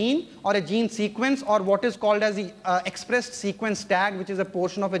have a gene or a gene sequence, or what is called as the expressed sequence tag, which is a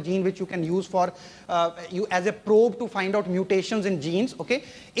portion of a gene which you can use for as a probe to find out mutations in genes. Okay,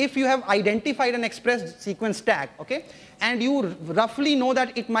 if you have identified an expressed sequence tag, okay, and you roughly know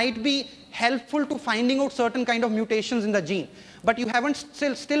that it might be helpful to finding out certain kind of mutations in the gene, but you haven't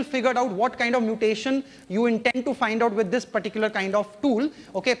still figured out what kind of mutation you intend to find out with this particular kind of tool,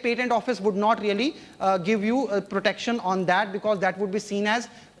 okay, patent office would not really give you protection on that, because that would be seen as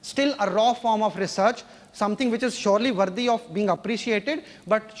still a raw form of research, something which is surely worthy of being appreciated,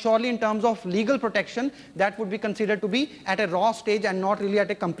 but surely in terms of legal protection, that would be considered to be at a raw stage and not really at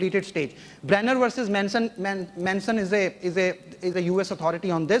a completed stage. Brenner versus Manson is a US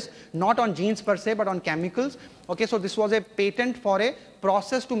authority on this, not on genes per se, but on chemicals. Okay, so this was a patent for a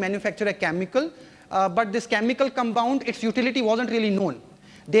process to manufacture a chemical, but this chemical compound, its utility wasn't really known.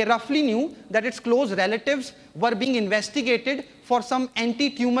 They roughly knew that its close relatives were being investigated for some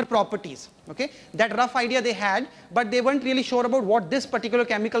anti-tumor properties. Okay, that rough idea they had, but they weren't really sure about what this particular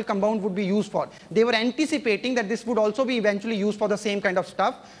chemical compound would be used for. They were anticipating that this would also be eventually used for the same kind of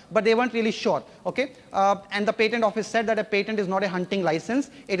stuff, but they weren't really sure. Okay, and the patent office said that a patent is not a hunting license,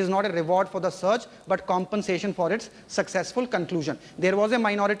 it is not a reward for the search, but compensation for its successful conclusion. There was a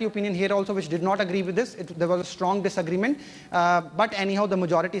minority opinion here also which did not agree with this. There was a strong disagreement, but anyhow the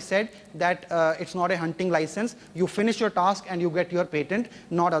majority said that it's not a hunting license. You finish your task and you get your patent,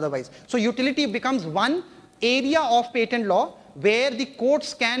 not otherwise. So utility becomes one area of patent law where the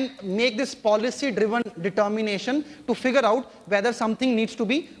courts can make this policy-driven determination to figure out whether something needs to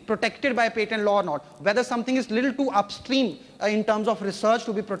be protected by patent law or not, whether something is little too upstream in terms of research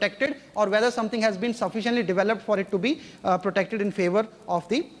to be protected, or whether something has been sufficiently developed for it to be protected in favor of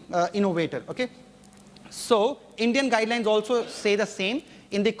the innovator. Okay, so Indian guidelines also say the same.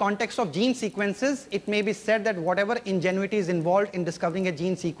 In the context of gene sequences, it may be said that whatever ingenuity is involved in discovering a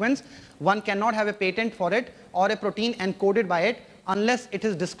gene sequence, one cannot have a patent for it or a protein encoded by it unless it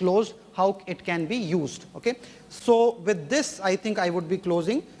is disclosed how it can be used. Okay, so with this, I think I would be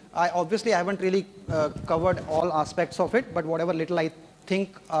closing. Obviously, I haven't really covered all aspects of it, but whatever little I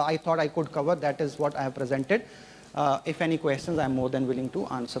think I thought I could cover, that is what I have presented. If any questions, I'm more than willing to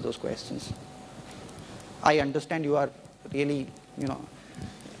answer those questions. I understand you are really,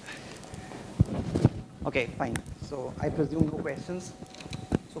 okay, fine. So I presume no questions.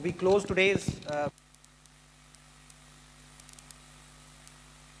 So we close today's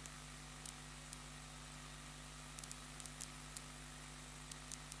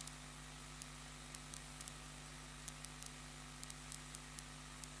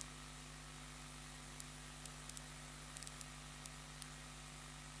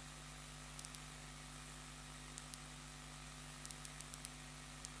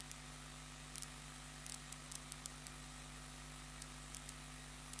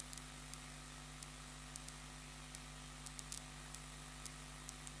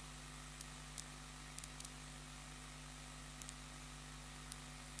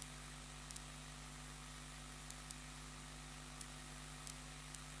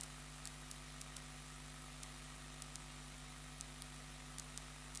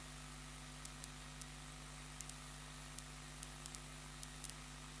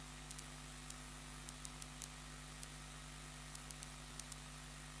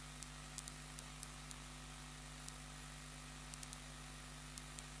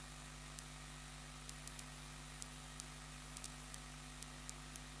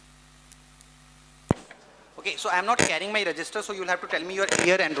okay, so I'm not carrying my register, so you'll have to tell me your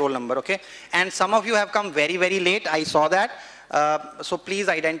year and roll number, okay? And some of you have come very, very late, I saw that. So please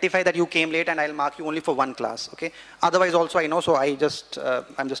identify that you came late and I'll mark you only for one class, okay? Otherwise also I know, so I'm just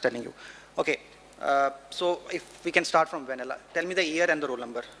telling you. Okay, so if we can start from Vanilla. Tell me the year and the roll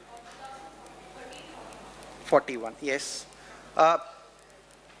number. 41, yes.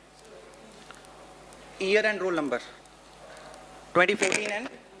 Year and roll number. 2014 and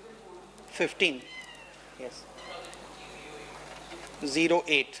 15. Yes.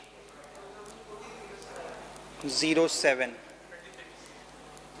 08, 07,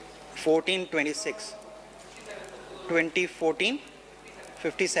 14, 26, 2014,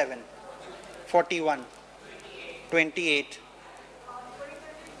 57, 41, 28,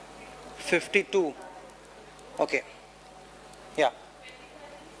 52, okay, yeah,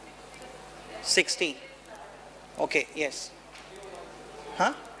 60, okay, yes,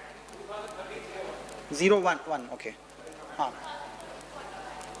 huh? 011, okay.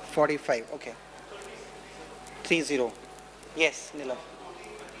 45, okay. 30, yes, Nila.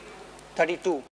 32.